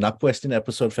esti ifanapu estin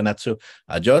episode Fanachu.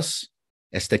 Ajos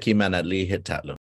este kiman at li hitatlo.